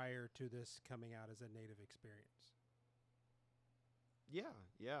about prior to this coming out as a native experience. Yeah.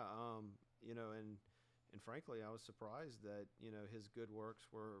 And frankly, I was surprised that, his good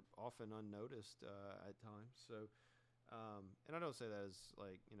works were often unnoticed at times. So, and I don't say that as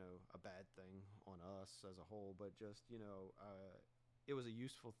like, a bad thing on us as a whole, but just, it was a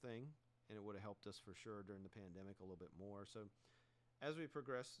useful thing, and it would have helped us for sure during the pandemic a little bit more. So as we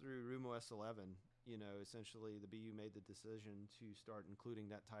progressed through RoomOS 11, essentially the BU made the decision to start including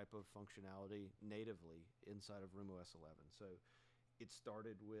that type of functionality natively inside of RoomOS 11. So it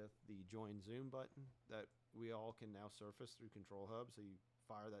started with the Join Zoom button that we all can now surface through Control Hub. So you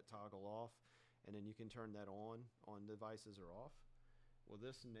fire that toggle off, and then you can turn that on devices or off. Well,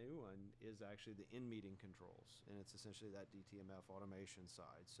 this new one is actually the in-meeting controls, and it's essentially that DTMF automation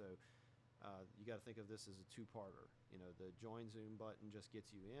side. So you got to think of this as a two-parter. The Join Zoom button just gets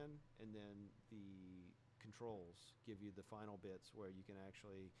you in, and then the controls give you the final bits where you can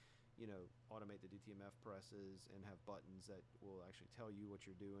actually, automate the DTMF presses and have buttons that will actually tell you what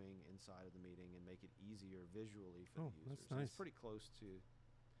you're doing inside of the meeting and make it easier visually for the users. That's nice. It's pretty close to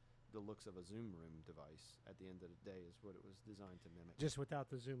the looks of a Zoom Room device at the end of the day is what it was designed to mimic. Just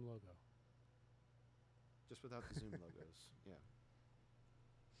without the Zoom logo. Just without the Zoom logos, yeah.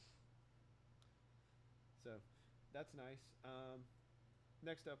 So that's nice.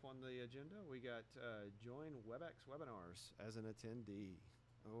 Next up on the agenda, we got join WebEx webinars as an attendee.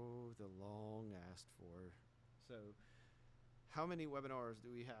 Oh, the long asked for. So how many webinars do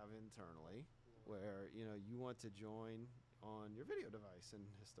we have internally where, you want to join on your video device? And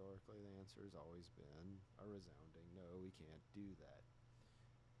historically, the answer has always been a resounding no, we can't do that.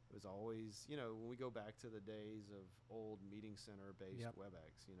 It was always, when we go back to the days of old meeting center based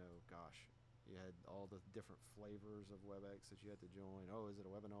WebEx, gosh, you had all the different flavors of WebEx that you had to join. Oh, is it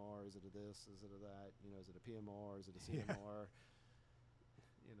a webinar? Is it a this? Is it a that? Is it a PMR? Is it a CMR?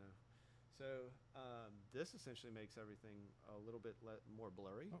 So this essentially makes everything a little bit more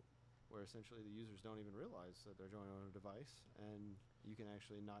blurry, where essentially the users don't even realize that they're joining on a device, and you can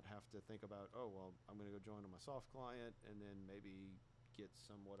actually not have to think about, oh, well, I'm going to go join on my soft client, and then maybe get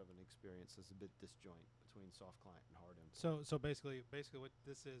somewhat of an experience that's a bit disjoint between soft client and hard endpoint. So basically what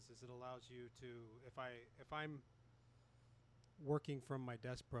this is it allows you to, if I'm working from my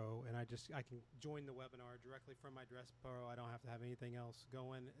Desk Pro and I can join the webinar directly from my Desk Pro. I don't have to have anything else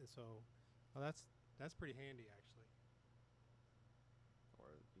going. So that's pretty handy actually.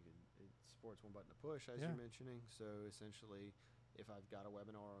 Or it supports one button to push, as you're mentioning. So essentially, if I've got a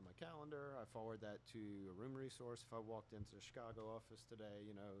webinar on my calendar, I forward that to a room resource. If I walked into the Chicago office today,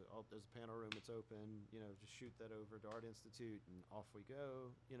 oh, there's a panel room, it's open, just shoot that over to Art Institute and off we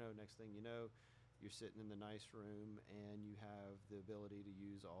go. Next thing you know, you're sitting in the nice room and you have the ability to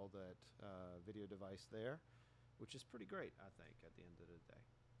use all that video device there, which is pretty great, I think, at the end of the day.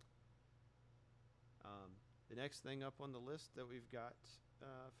 The next thing up on the list that we've got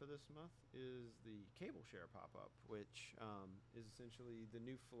for this month is the cable share pop-up, which is essentially the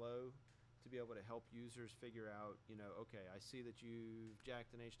new flow to be able to help users figure out, okay, I see that you've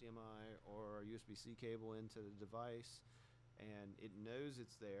jacked an HDMI or a USB-C cable into the device, and it knows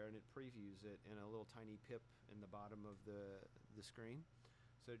it's there, and it previews it in a little tiny pip in the bottom of the screen,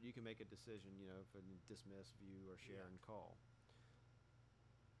 so that you can make a decision, for dismiss, view, or share and call.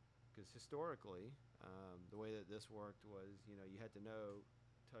 Because historically, the way that this worked was, you had to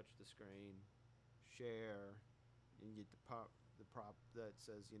touch the screen, share, and get the prop that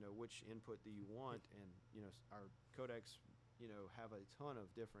says, which input do you want, and our codecs, have a ton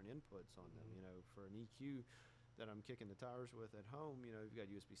of different inputs on them. For an EQ that I'm kicking the tires with at home, you've got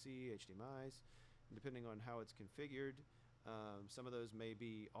USB-C, HDMI's, and depending on how it's configured, some of those may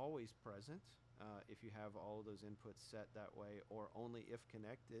be always present if you have all of those inputs set that way, or only if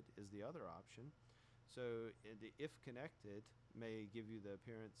connected is the other option. So the if connected may give you the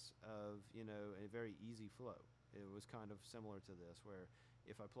appearance of, a very easy flow. It was kind of similar to this, where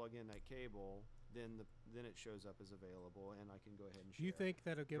if I plug in that cable, then it shows up as available, and I can go ahead and share. Do you think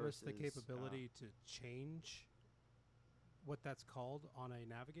that'll give us the versus, capability to change what that's called on a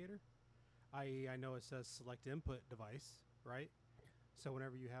navigator? I know it says select input device, right? So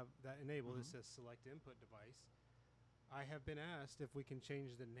whenever you have that enabled, it says select input device. I have been asked if we can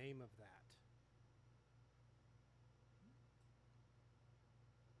change the name of that.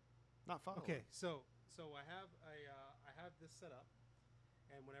 Not following. Okay, so I have this set up,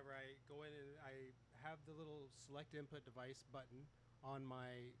 and whenever I go in and I have the little select input device button on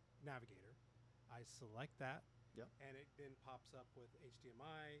my navigator, I select that, and it then pops up with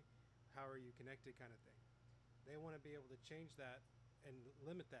HDMI, how are you connected kind of thing. They want to be able to change that and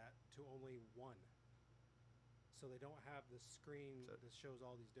limit that to only one. So they don't have the screen that shows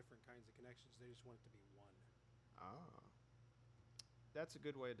all these different kinds of connections. They just want it to be one. That's a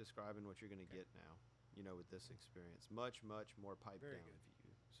good way of describing what you're going to get now, with this experience. Much, much more piped Very down good.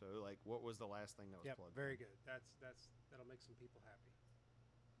 view. So, like, what was the last thing that was plugged Very in? good. That'll make some people happy.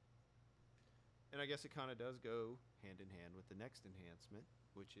 And I guess it kind of does go hand in hand with the next enhancement,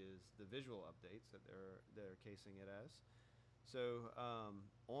 which is the visual updates that they're casing it as. So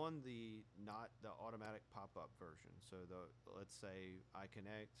on the not the automatic pop-up version, so let's say I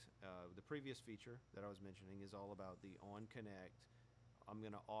connect, the previous feature that I was mentioning is all about the on connect. I'm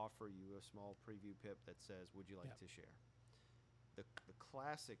going to offer you a small preview pip that says, would you like to share? The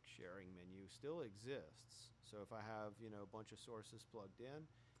classic sharing menu still exists. So if I have, a bunch of sources plugged in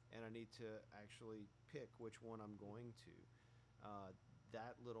and I need to actually pick which one I'm going to,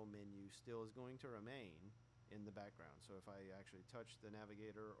 that little menu still is going to remain in the background. So if I actually touch the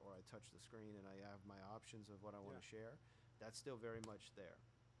navigator or I touch the screen and I have my options of what I want to share, that's still very much there.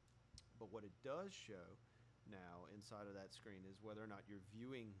 But what it does show now inside of that screen is whether or not you're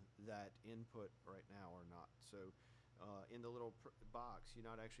viewing that input right now or not. So in the little box, you're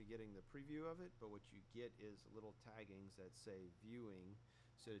not actually getting the preview of it, but what you get is little taggings that say viewing,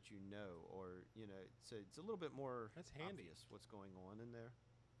 so that or so it's a little bit more obvious what's going on in there.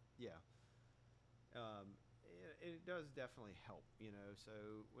 Yeah. It does definitely help,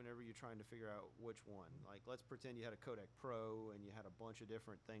 so whenever you're trying to figure out which one, like let's pretend you had a Codec Pro and you had a bunch of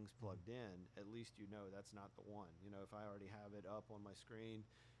different things plugged in, at least that's not the one. If I already have it up on my screen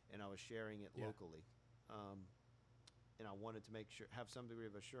and I was sharing it locally, and I wanted to have some degree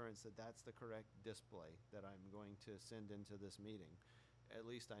of assurance that that's the correct display that I'm going to send into this meeting, at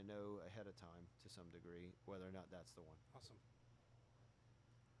least I know ahead of time to some degree whether or not that's the one. Awesome.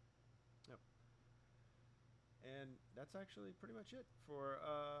 Yep. And that's actually pretty much it for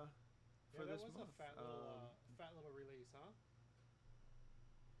this month. That was a fat little release, huh?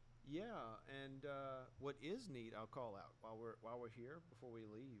 Yeah, and what is neat, I'll call out while we're here before we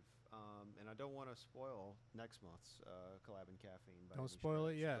leave, and I don't want to spoil next month's Collab and Caffeine. Don't spoil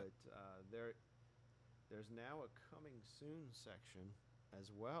it yet. But there's now a coming soon section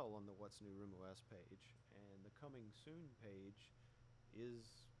as well on the What's New RoomOS page, and the coming soon page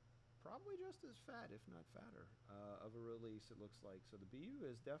is probably just as fat, if not fatter, of a release, it looks like. So the BU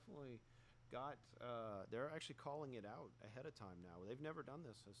has definitely got, they're actually calling it out ahead of time now. They've never done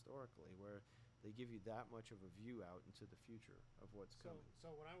this historically, where they give you that much of a view out into the future of what's coming.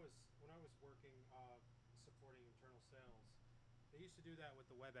 So when I was working supporting internal sales, they used to do that with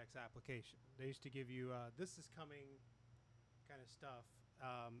the WebEx application. They used to give you this is coming kind of stuff,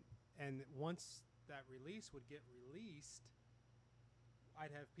 and once that release would get released,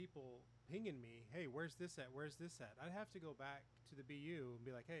 I'd have people pinging me, hey, where's this at? Where's this at? I'd have to go back to the BU and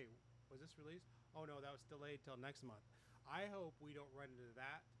be like, hey, was this released? Oh, no, that was delayed till next month. I hope we don't run into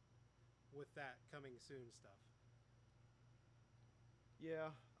that with that coming soon stuff.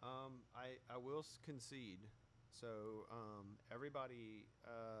 Yeah, I will concede. So everybody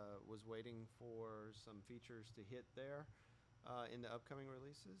was waiting for some features to hit there in the upcoming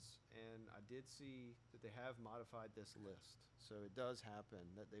releases, and I did see that they have modified this list. So it does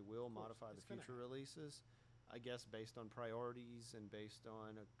happen that they will modify the future releases, I guess based on priorities and based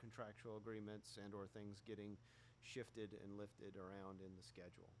on contractual agreements and or things getting shifted and lifted around in the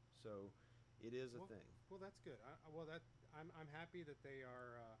schedule. So it is a thing. Well, that's good. I'm happy that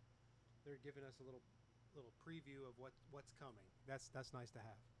they're giving us a little preview of what's coming. That's nice to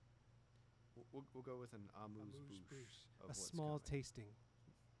have. We'll go with an amuse Amuse bouche bouche. of A what's small coming. tasting.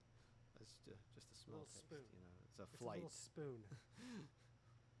 That's just a small Little taste. spoon. You know, it's a It's a flight. little spoon.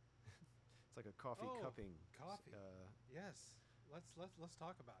 It's like a coffee Oh, cupping. coffee. Yes. Let's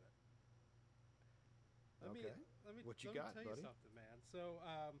talk about it. Let me Okay. let me What you let me got, tell buddy? you something, man. So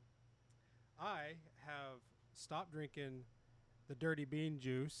I have stopped drinking the dirty bean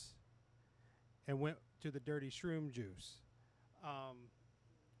juice and went to the dirty shroom juice. Um,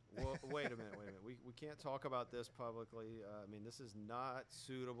 Well, wait a minute. We can't talk about this publicly. I mean, this is not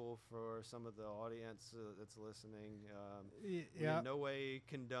suitable for some of the audience that's listening. We yeah. in no way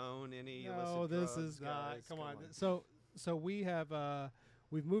condone any No, illicit this drugs, is not. guys. Come on. So we have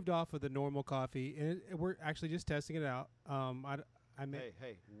we've moved off of the normal coffee, and we're actually just testing it out. I mean,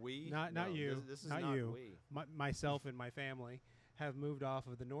 Hey, we. not No, you, This is not not you. we. Myself and my family have moved off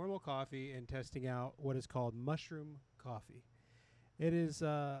of the normal coffee and testing out what is called mushroom coffee. It is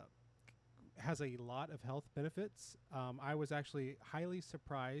has a lot of health benefits. I was actually highly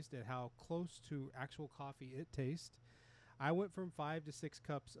surprised at how close to actual coffee it tastes. I went from 5 to 6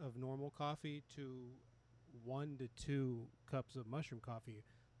 cups of normal coffee to 1 to 2 cups of mushroom coffee.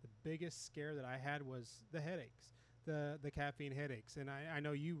 The biggest scare that I had was the headaches, the caffeine headaches, and I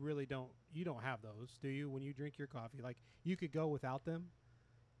know you really don't have those, do you? When you drink your coffee, like you could go without them,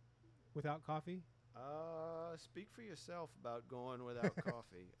 without coffee. Speak for yourself about going without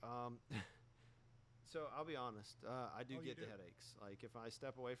coffee. So I'll be honest. I do Oh, you get the do? headaches. Like if I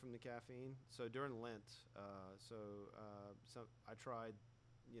step away from the caffeine. So during Lent, so I tried.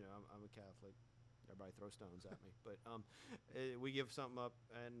 You know, I'm a Catholic. Everybody throw stones at me, but we give something up.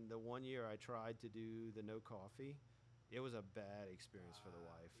 And the one year I tried to do the no coffee, it was a bad experience for the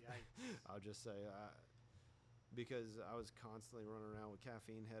wife. Yikes. I'll just say, because I was constantly running around with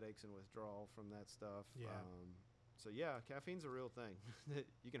caffeine headaches and withdrawal from that stuff. Yeah. So yeah, caffeine's a real thing.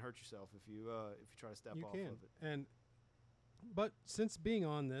 You can hurt yourself if you try to step You off can. of it. And but since being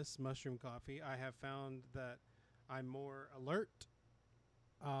on this mushroom coffee, I have found that I'm more alert.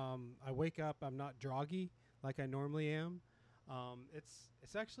 I wake up, I'm not droggy like I normally am.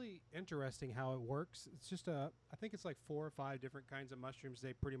 It's actually interesting how it works. It's just I think it's like 4 or 5 different kinds of mushrooms.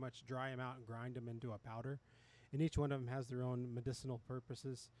 They pretty much dry them out and grind them into a powder, and each one of them has their own medicinal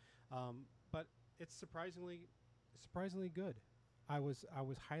purposes. But it's surprisingly good. I was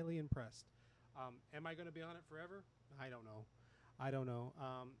highly impressed. Am I going to be on it forever? I don't know. I don't know.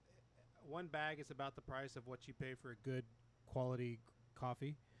 One bag is about the price of what you pay for a good quality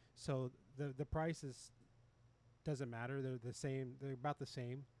coffee. So the prices doesn't matter. They're the same. They're about the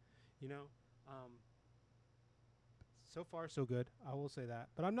same, you know. Um, so far so good. I will say that.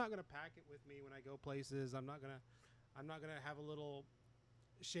 But I'm not gonna pack it with me when I go places. I'm not gonna have a little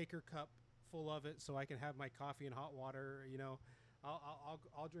shaker cup full of it so I can have my coffee and hot water. You know,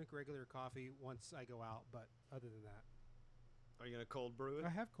 I'll drink regular coffee once I go out. But other than that, Are you gonna cold brew it? I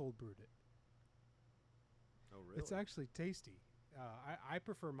have cold brewed it. Oh really? It's actually tasty. I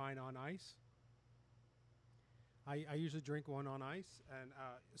prefer mine on ice. I usually drink one on ice, and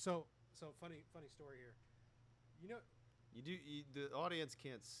so funny story here. You know, The audience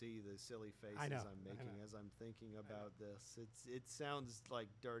can't see the silly faces know, I'm I making know. as I'm thinking about this. It sounds like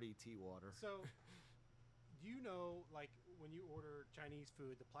dirty tea water. so do you know, like when you order Chinese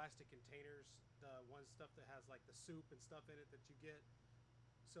food, the plastic containers, the one stuff that has like the soup and stuff in it that you get.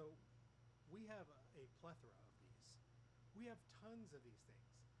 So we have a plethora of these. We have tons of these things.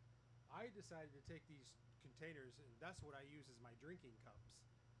 I decided to take these containers, and that's what I use as my drinking cups,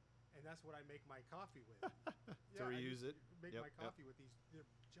 and that's what I make my coffee with. To reuse it. Make Yep, my yep. coffee with these. They're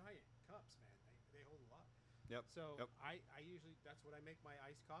giant cups, man. They hold a lot. Yep. So Yep. I usually that's what I make my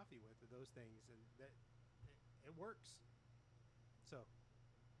iced coffee with, those things, and that it works. So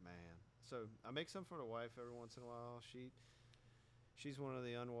Man. So I make some for the wife every once in a while. She's one of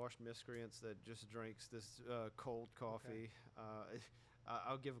the unwashed miscreants that just drinks this cold coffee.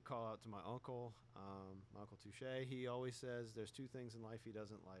 I'll give a call out to my uncle, my Uncle Touche. He always says there's 2 things in life he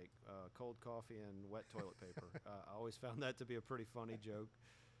doesn't like: cold coffee and wet toilet paper. I always found that to be a pretty funny joke.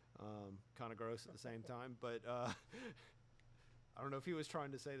 Kind of gross at the same time, but I don't know if he was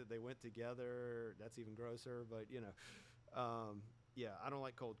trying to say that they went together. That's even grosser, but you know. Yeah, I don't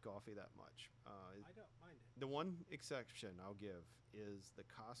like cold coffee that much. I don't mind it. The one exception I'll give is the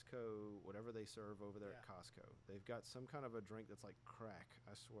Costco, whatever they serve over there at Yeah. Costco. They've got some kind of a drink that's like crack,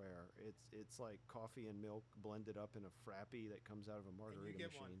 I swear. It's like coffee and milk blended up in a frappy that comes out of a And you margarita get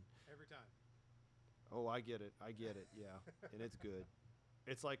machine. one every time. Oh, I get it, yeah. And it's good.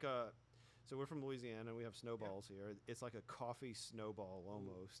 It's like so we're from Louisiana and we have snowballs here. It's like a coffee snowball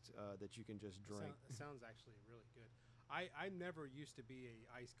almost that you can just drink. Sounds actually really good. I never used to be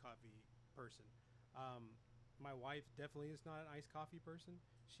a iced coffee person. My wife definitely is not an iced coffee person.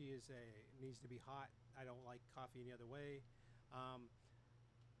 She is needs to be hot. I don't like coffee any other way.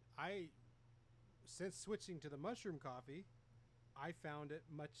 I since switching to the mushroom coffee, I found it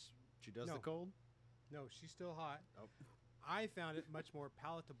much. She does No. the cold. No, she's still hot. Oh. I found it much more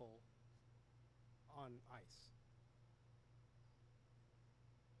palatable on ice.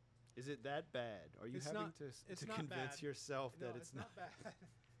 Is it that bad? Are you It's having not- to it's to not convince bad. yourself No, that it's not bad.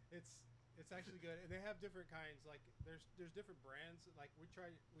 It's actually good, and they have different kinds. Like there's different brands. Like we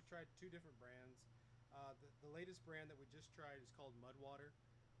tried 2 different brands. The latest brand that we just tried is called Mudwater.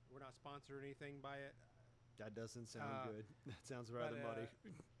 We're not sponsored or anything by it, That doesn't sound good. That sounds but, rather muddy.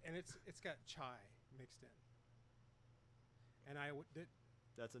 and it's got chai mixed in. And did.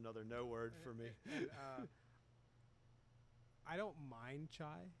 That's another no word for me. And, I don't mind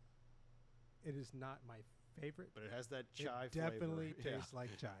chai. It is not my favorite. But it has that chai it definitely flavor. tastes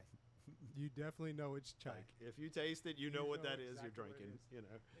like chai. You definitely know it's chai. Like, if you taste it, you know what that is you're exactly what it drinking. is. You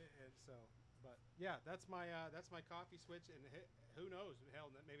know. And so, but yeah, that's my coffee switch. And who knows? Hell,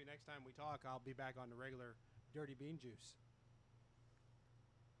 maybe next time we talk, I'll be back on the regular dirty bean juice.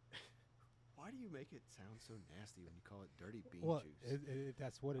 Why do you make it sound so nasty when you call it dirty bean Well, juice?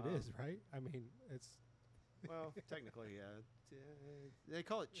 that's what it is, right? I mean, it's Well, technically, yeah. They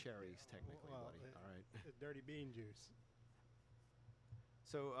call it cherries, technically, well, buddy. All right. dirty bean juice.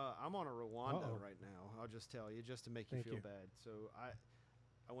 So I'm on a Rwanda Uh-oh. right now. I'll just tell you, just to make Thank you feel you. bad. So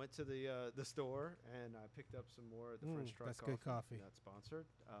I went to the store and I picked up some more of the French truck that's coffee. good coffee. Not sponsored.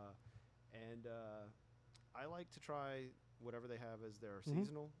 And I like to try whatever they have as their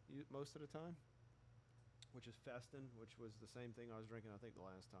seasonal most of the time, which is Festin, which was the same thing I was drinking, I think, the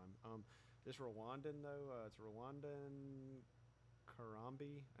last time. This Rwandan, though, it's Rwandan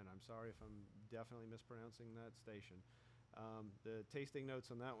Karambi, and I'm sorry if I'm definitely mispronouncing that station. The tasting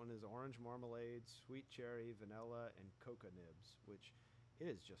notes on that one is orange marmalade, sweet cherry, vanilla, and coca nibs, which it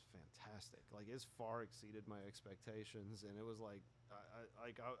is just fantastic. Like, it's far exceeded my expectations, and it was like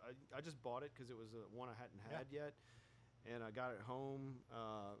I just bought it because it was one I hadn't had yet, and I got it home,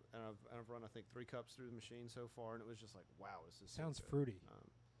 and I've run, I think, 3 cups through the machine so far, and it was just like, wow, this is Sounds so good. fruity.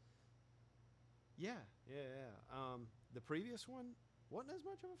 Yeah. The previous one wasn't as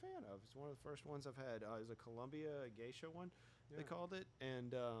much of a fan of. It's one of the first ones I've had. It was a Columbia Geisha one, they called it.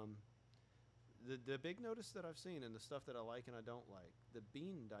 And the big notice that I've seen and the stuff that I like and I don't like, the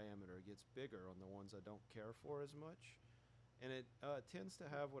bean diameter gets bigger on the ones I don't care for as much. And it tends to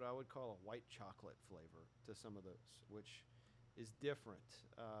have what I would call a white chocolate flavor to some of those, which is different,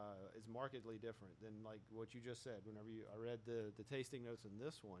 is markedly different than like what you just said. Whenever I read the tasting notes in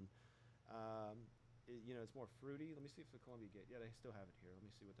this one, it's more fruity. Let me see if the Columbia Gate. Yeah, they still have it here. Let me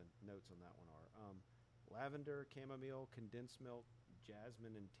see what the notes on that one are. Lavender, chamomile, condensed milk,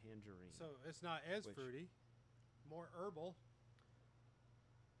 jasmine, and tangerine. So it's not as Which- fruity, more herbal.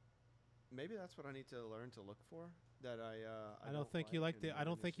 Maybe that's what I need to learn to look for. That I don't think you like and the. I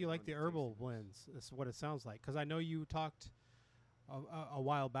don't learn think is you on like the tasting herbal notes. blends. That's what it sounds like. Because I know you talked a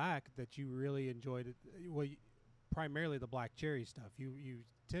while back that you really enjoyed it. Well, primarily the black cherry stuff. You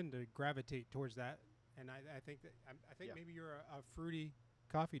tend to gravitate towards that, and I think that I think Yeah. maybe you're a fruity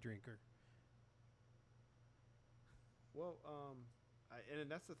coffee drinker. Well,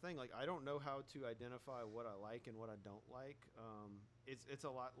 and that's the thing. Like, I don't know how to identify what I like and what I don't like. It's a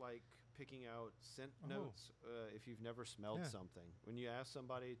lot like picking out scent Oh. notes if you've never smelled Yeah. something. When you ask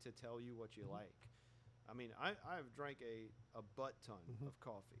somebody to tell you what you like, I mean, I've drank a butt ton of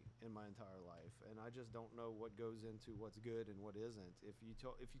coffee in my entire life, and I just don't know what goes into what's good and what isn't. If you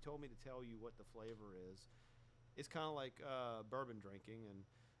told me to tell you what the flavor is, it's kind of like bourbon drinking, and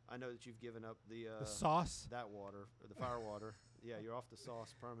I know that you've given up the sauce. that water, or the fire water. Yeah, you're off the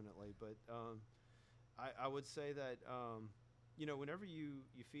sauce permanently. But I would say that whenever you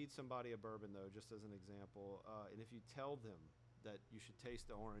feed somebody a bourbon, though, just as an example, and if you tell them that you should taste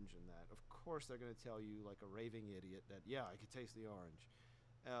the orange in that, of course they're going to tell you like a raving idiot that, yeah, I could taste the orange.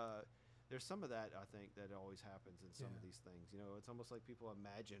 There's some of that, I think, that always happens in some of these things. It's almost like people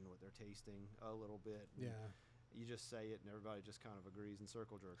imagine what they're tasting a little bit. And Yeah. you just say it and everybody just kind of agrees and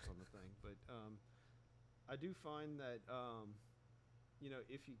circle jerks on the thing. But I do find that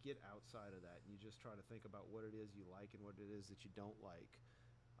if you get outside of that and you just try to think about what it is you like and what it is that you don't like,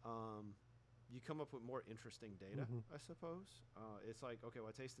 you come up with more interesting data, I suppose. It's like, okay, well,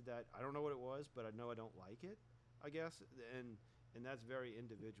 I tasted that. I don't know what it was, but I know I don't like it, I guess. And that's very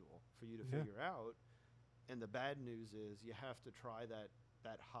individual for you to figure out. And the bad news is you have to try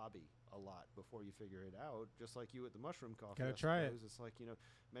that hobby a lot before you figure it out. Just like you with the mushroom coffee. Gotta I try it. suppose. It's like,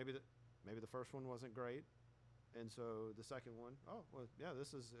 maybe the first one wasn't great. And so the second one, oh well, yeah,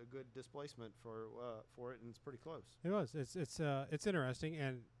 this is a good displacement for it, and it's pretty close. It was. It's interesting,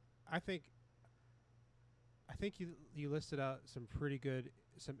 and I think you listed out some pretty good,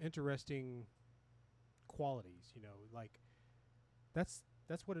 some interesting qualities. You know, like that's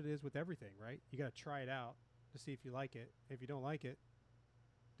what it is with everything, right? You got to try it out to see if you like it. If you don't like it,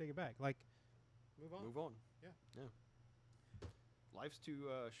 take it back. Like, move on. Move on. Yeah. Yeah. Life's too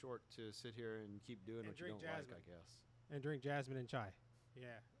short to sit here and keep doing And what you drink don't like, jasmine. I guess. And drink jasmine and chai.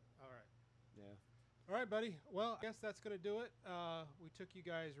 Yeah. All right. Yeah. All right, buddy. Well, I guess that's going to do it. We took you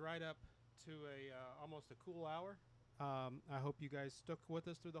guys right up to a almost a cool hour. I hope you guys stuck with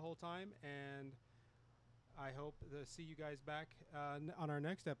us through the whole time, and I hope to see you guys back on our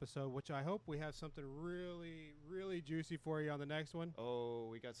next episode, which I hope we have something really, really juicy for you on the next one. Oh,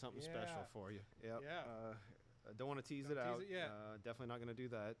 we got something Yeah. special for you. Yep. Yeah. I don't want to tease Don't it tease out. it yet. Definitely not going to do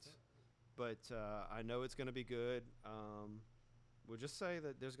that. But I know it's going to be good. We'll just say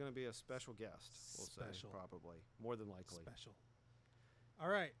that there's going to be a special guest. We'll Special. say probably, more than likely. Special. All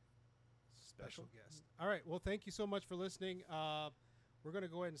right. Special guest. All right. Well, thank you so much for listening. We're going to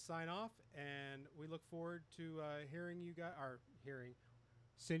go ahead and sign off, and we look forward to hearing you guys.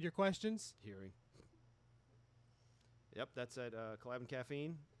 Send your questions. Hearing. Yep, that's at Collab and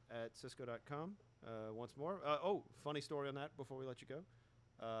Caffeine at Cisco.com. Once more. Funny story on that before we let you go.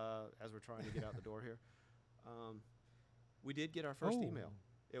 As we're trying to get out the door here. We did get our first Oh. email.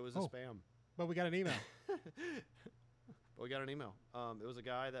 It was a Oh. spam. But we got an email. But we got an email. It was a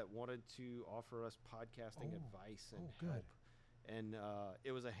guy that wanted to offer us podcasting advice and good. help. And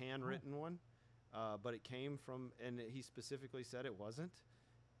it was a handwritten one, but it came from, and he specifically said it wasn't,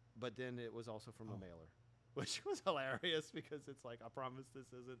 but then it was also from a mailer, which was hilarious because it's like, I promise this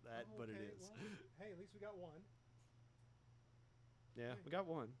isn't that, but it is. Well, hey, at least we got one. Yeah, we got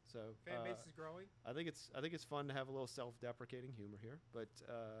one. So Fan base is growing. I think it's fun to have a little self-deprecating humor here, but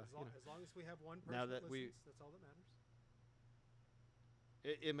As long as we have one person now that that listens, that's all that matters.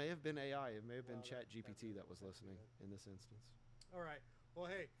 it may have been AI, it may have been Well, Chat that- GPT that was that's listening good. in this instance. All right. Well,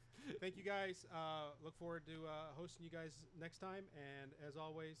 hey, thank you guys. Look forward to hosting you guys next time. And as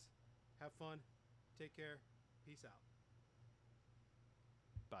always, have fun. Take care. Peace out.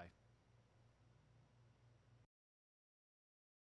 Bye.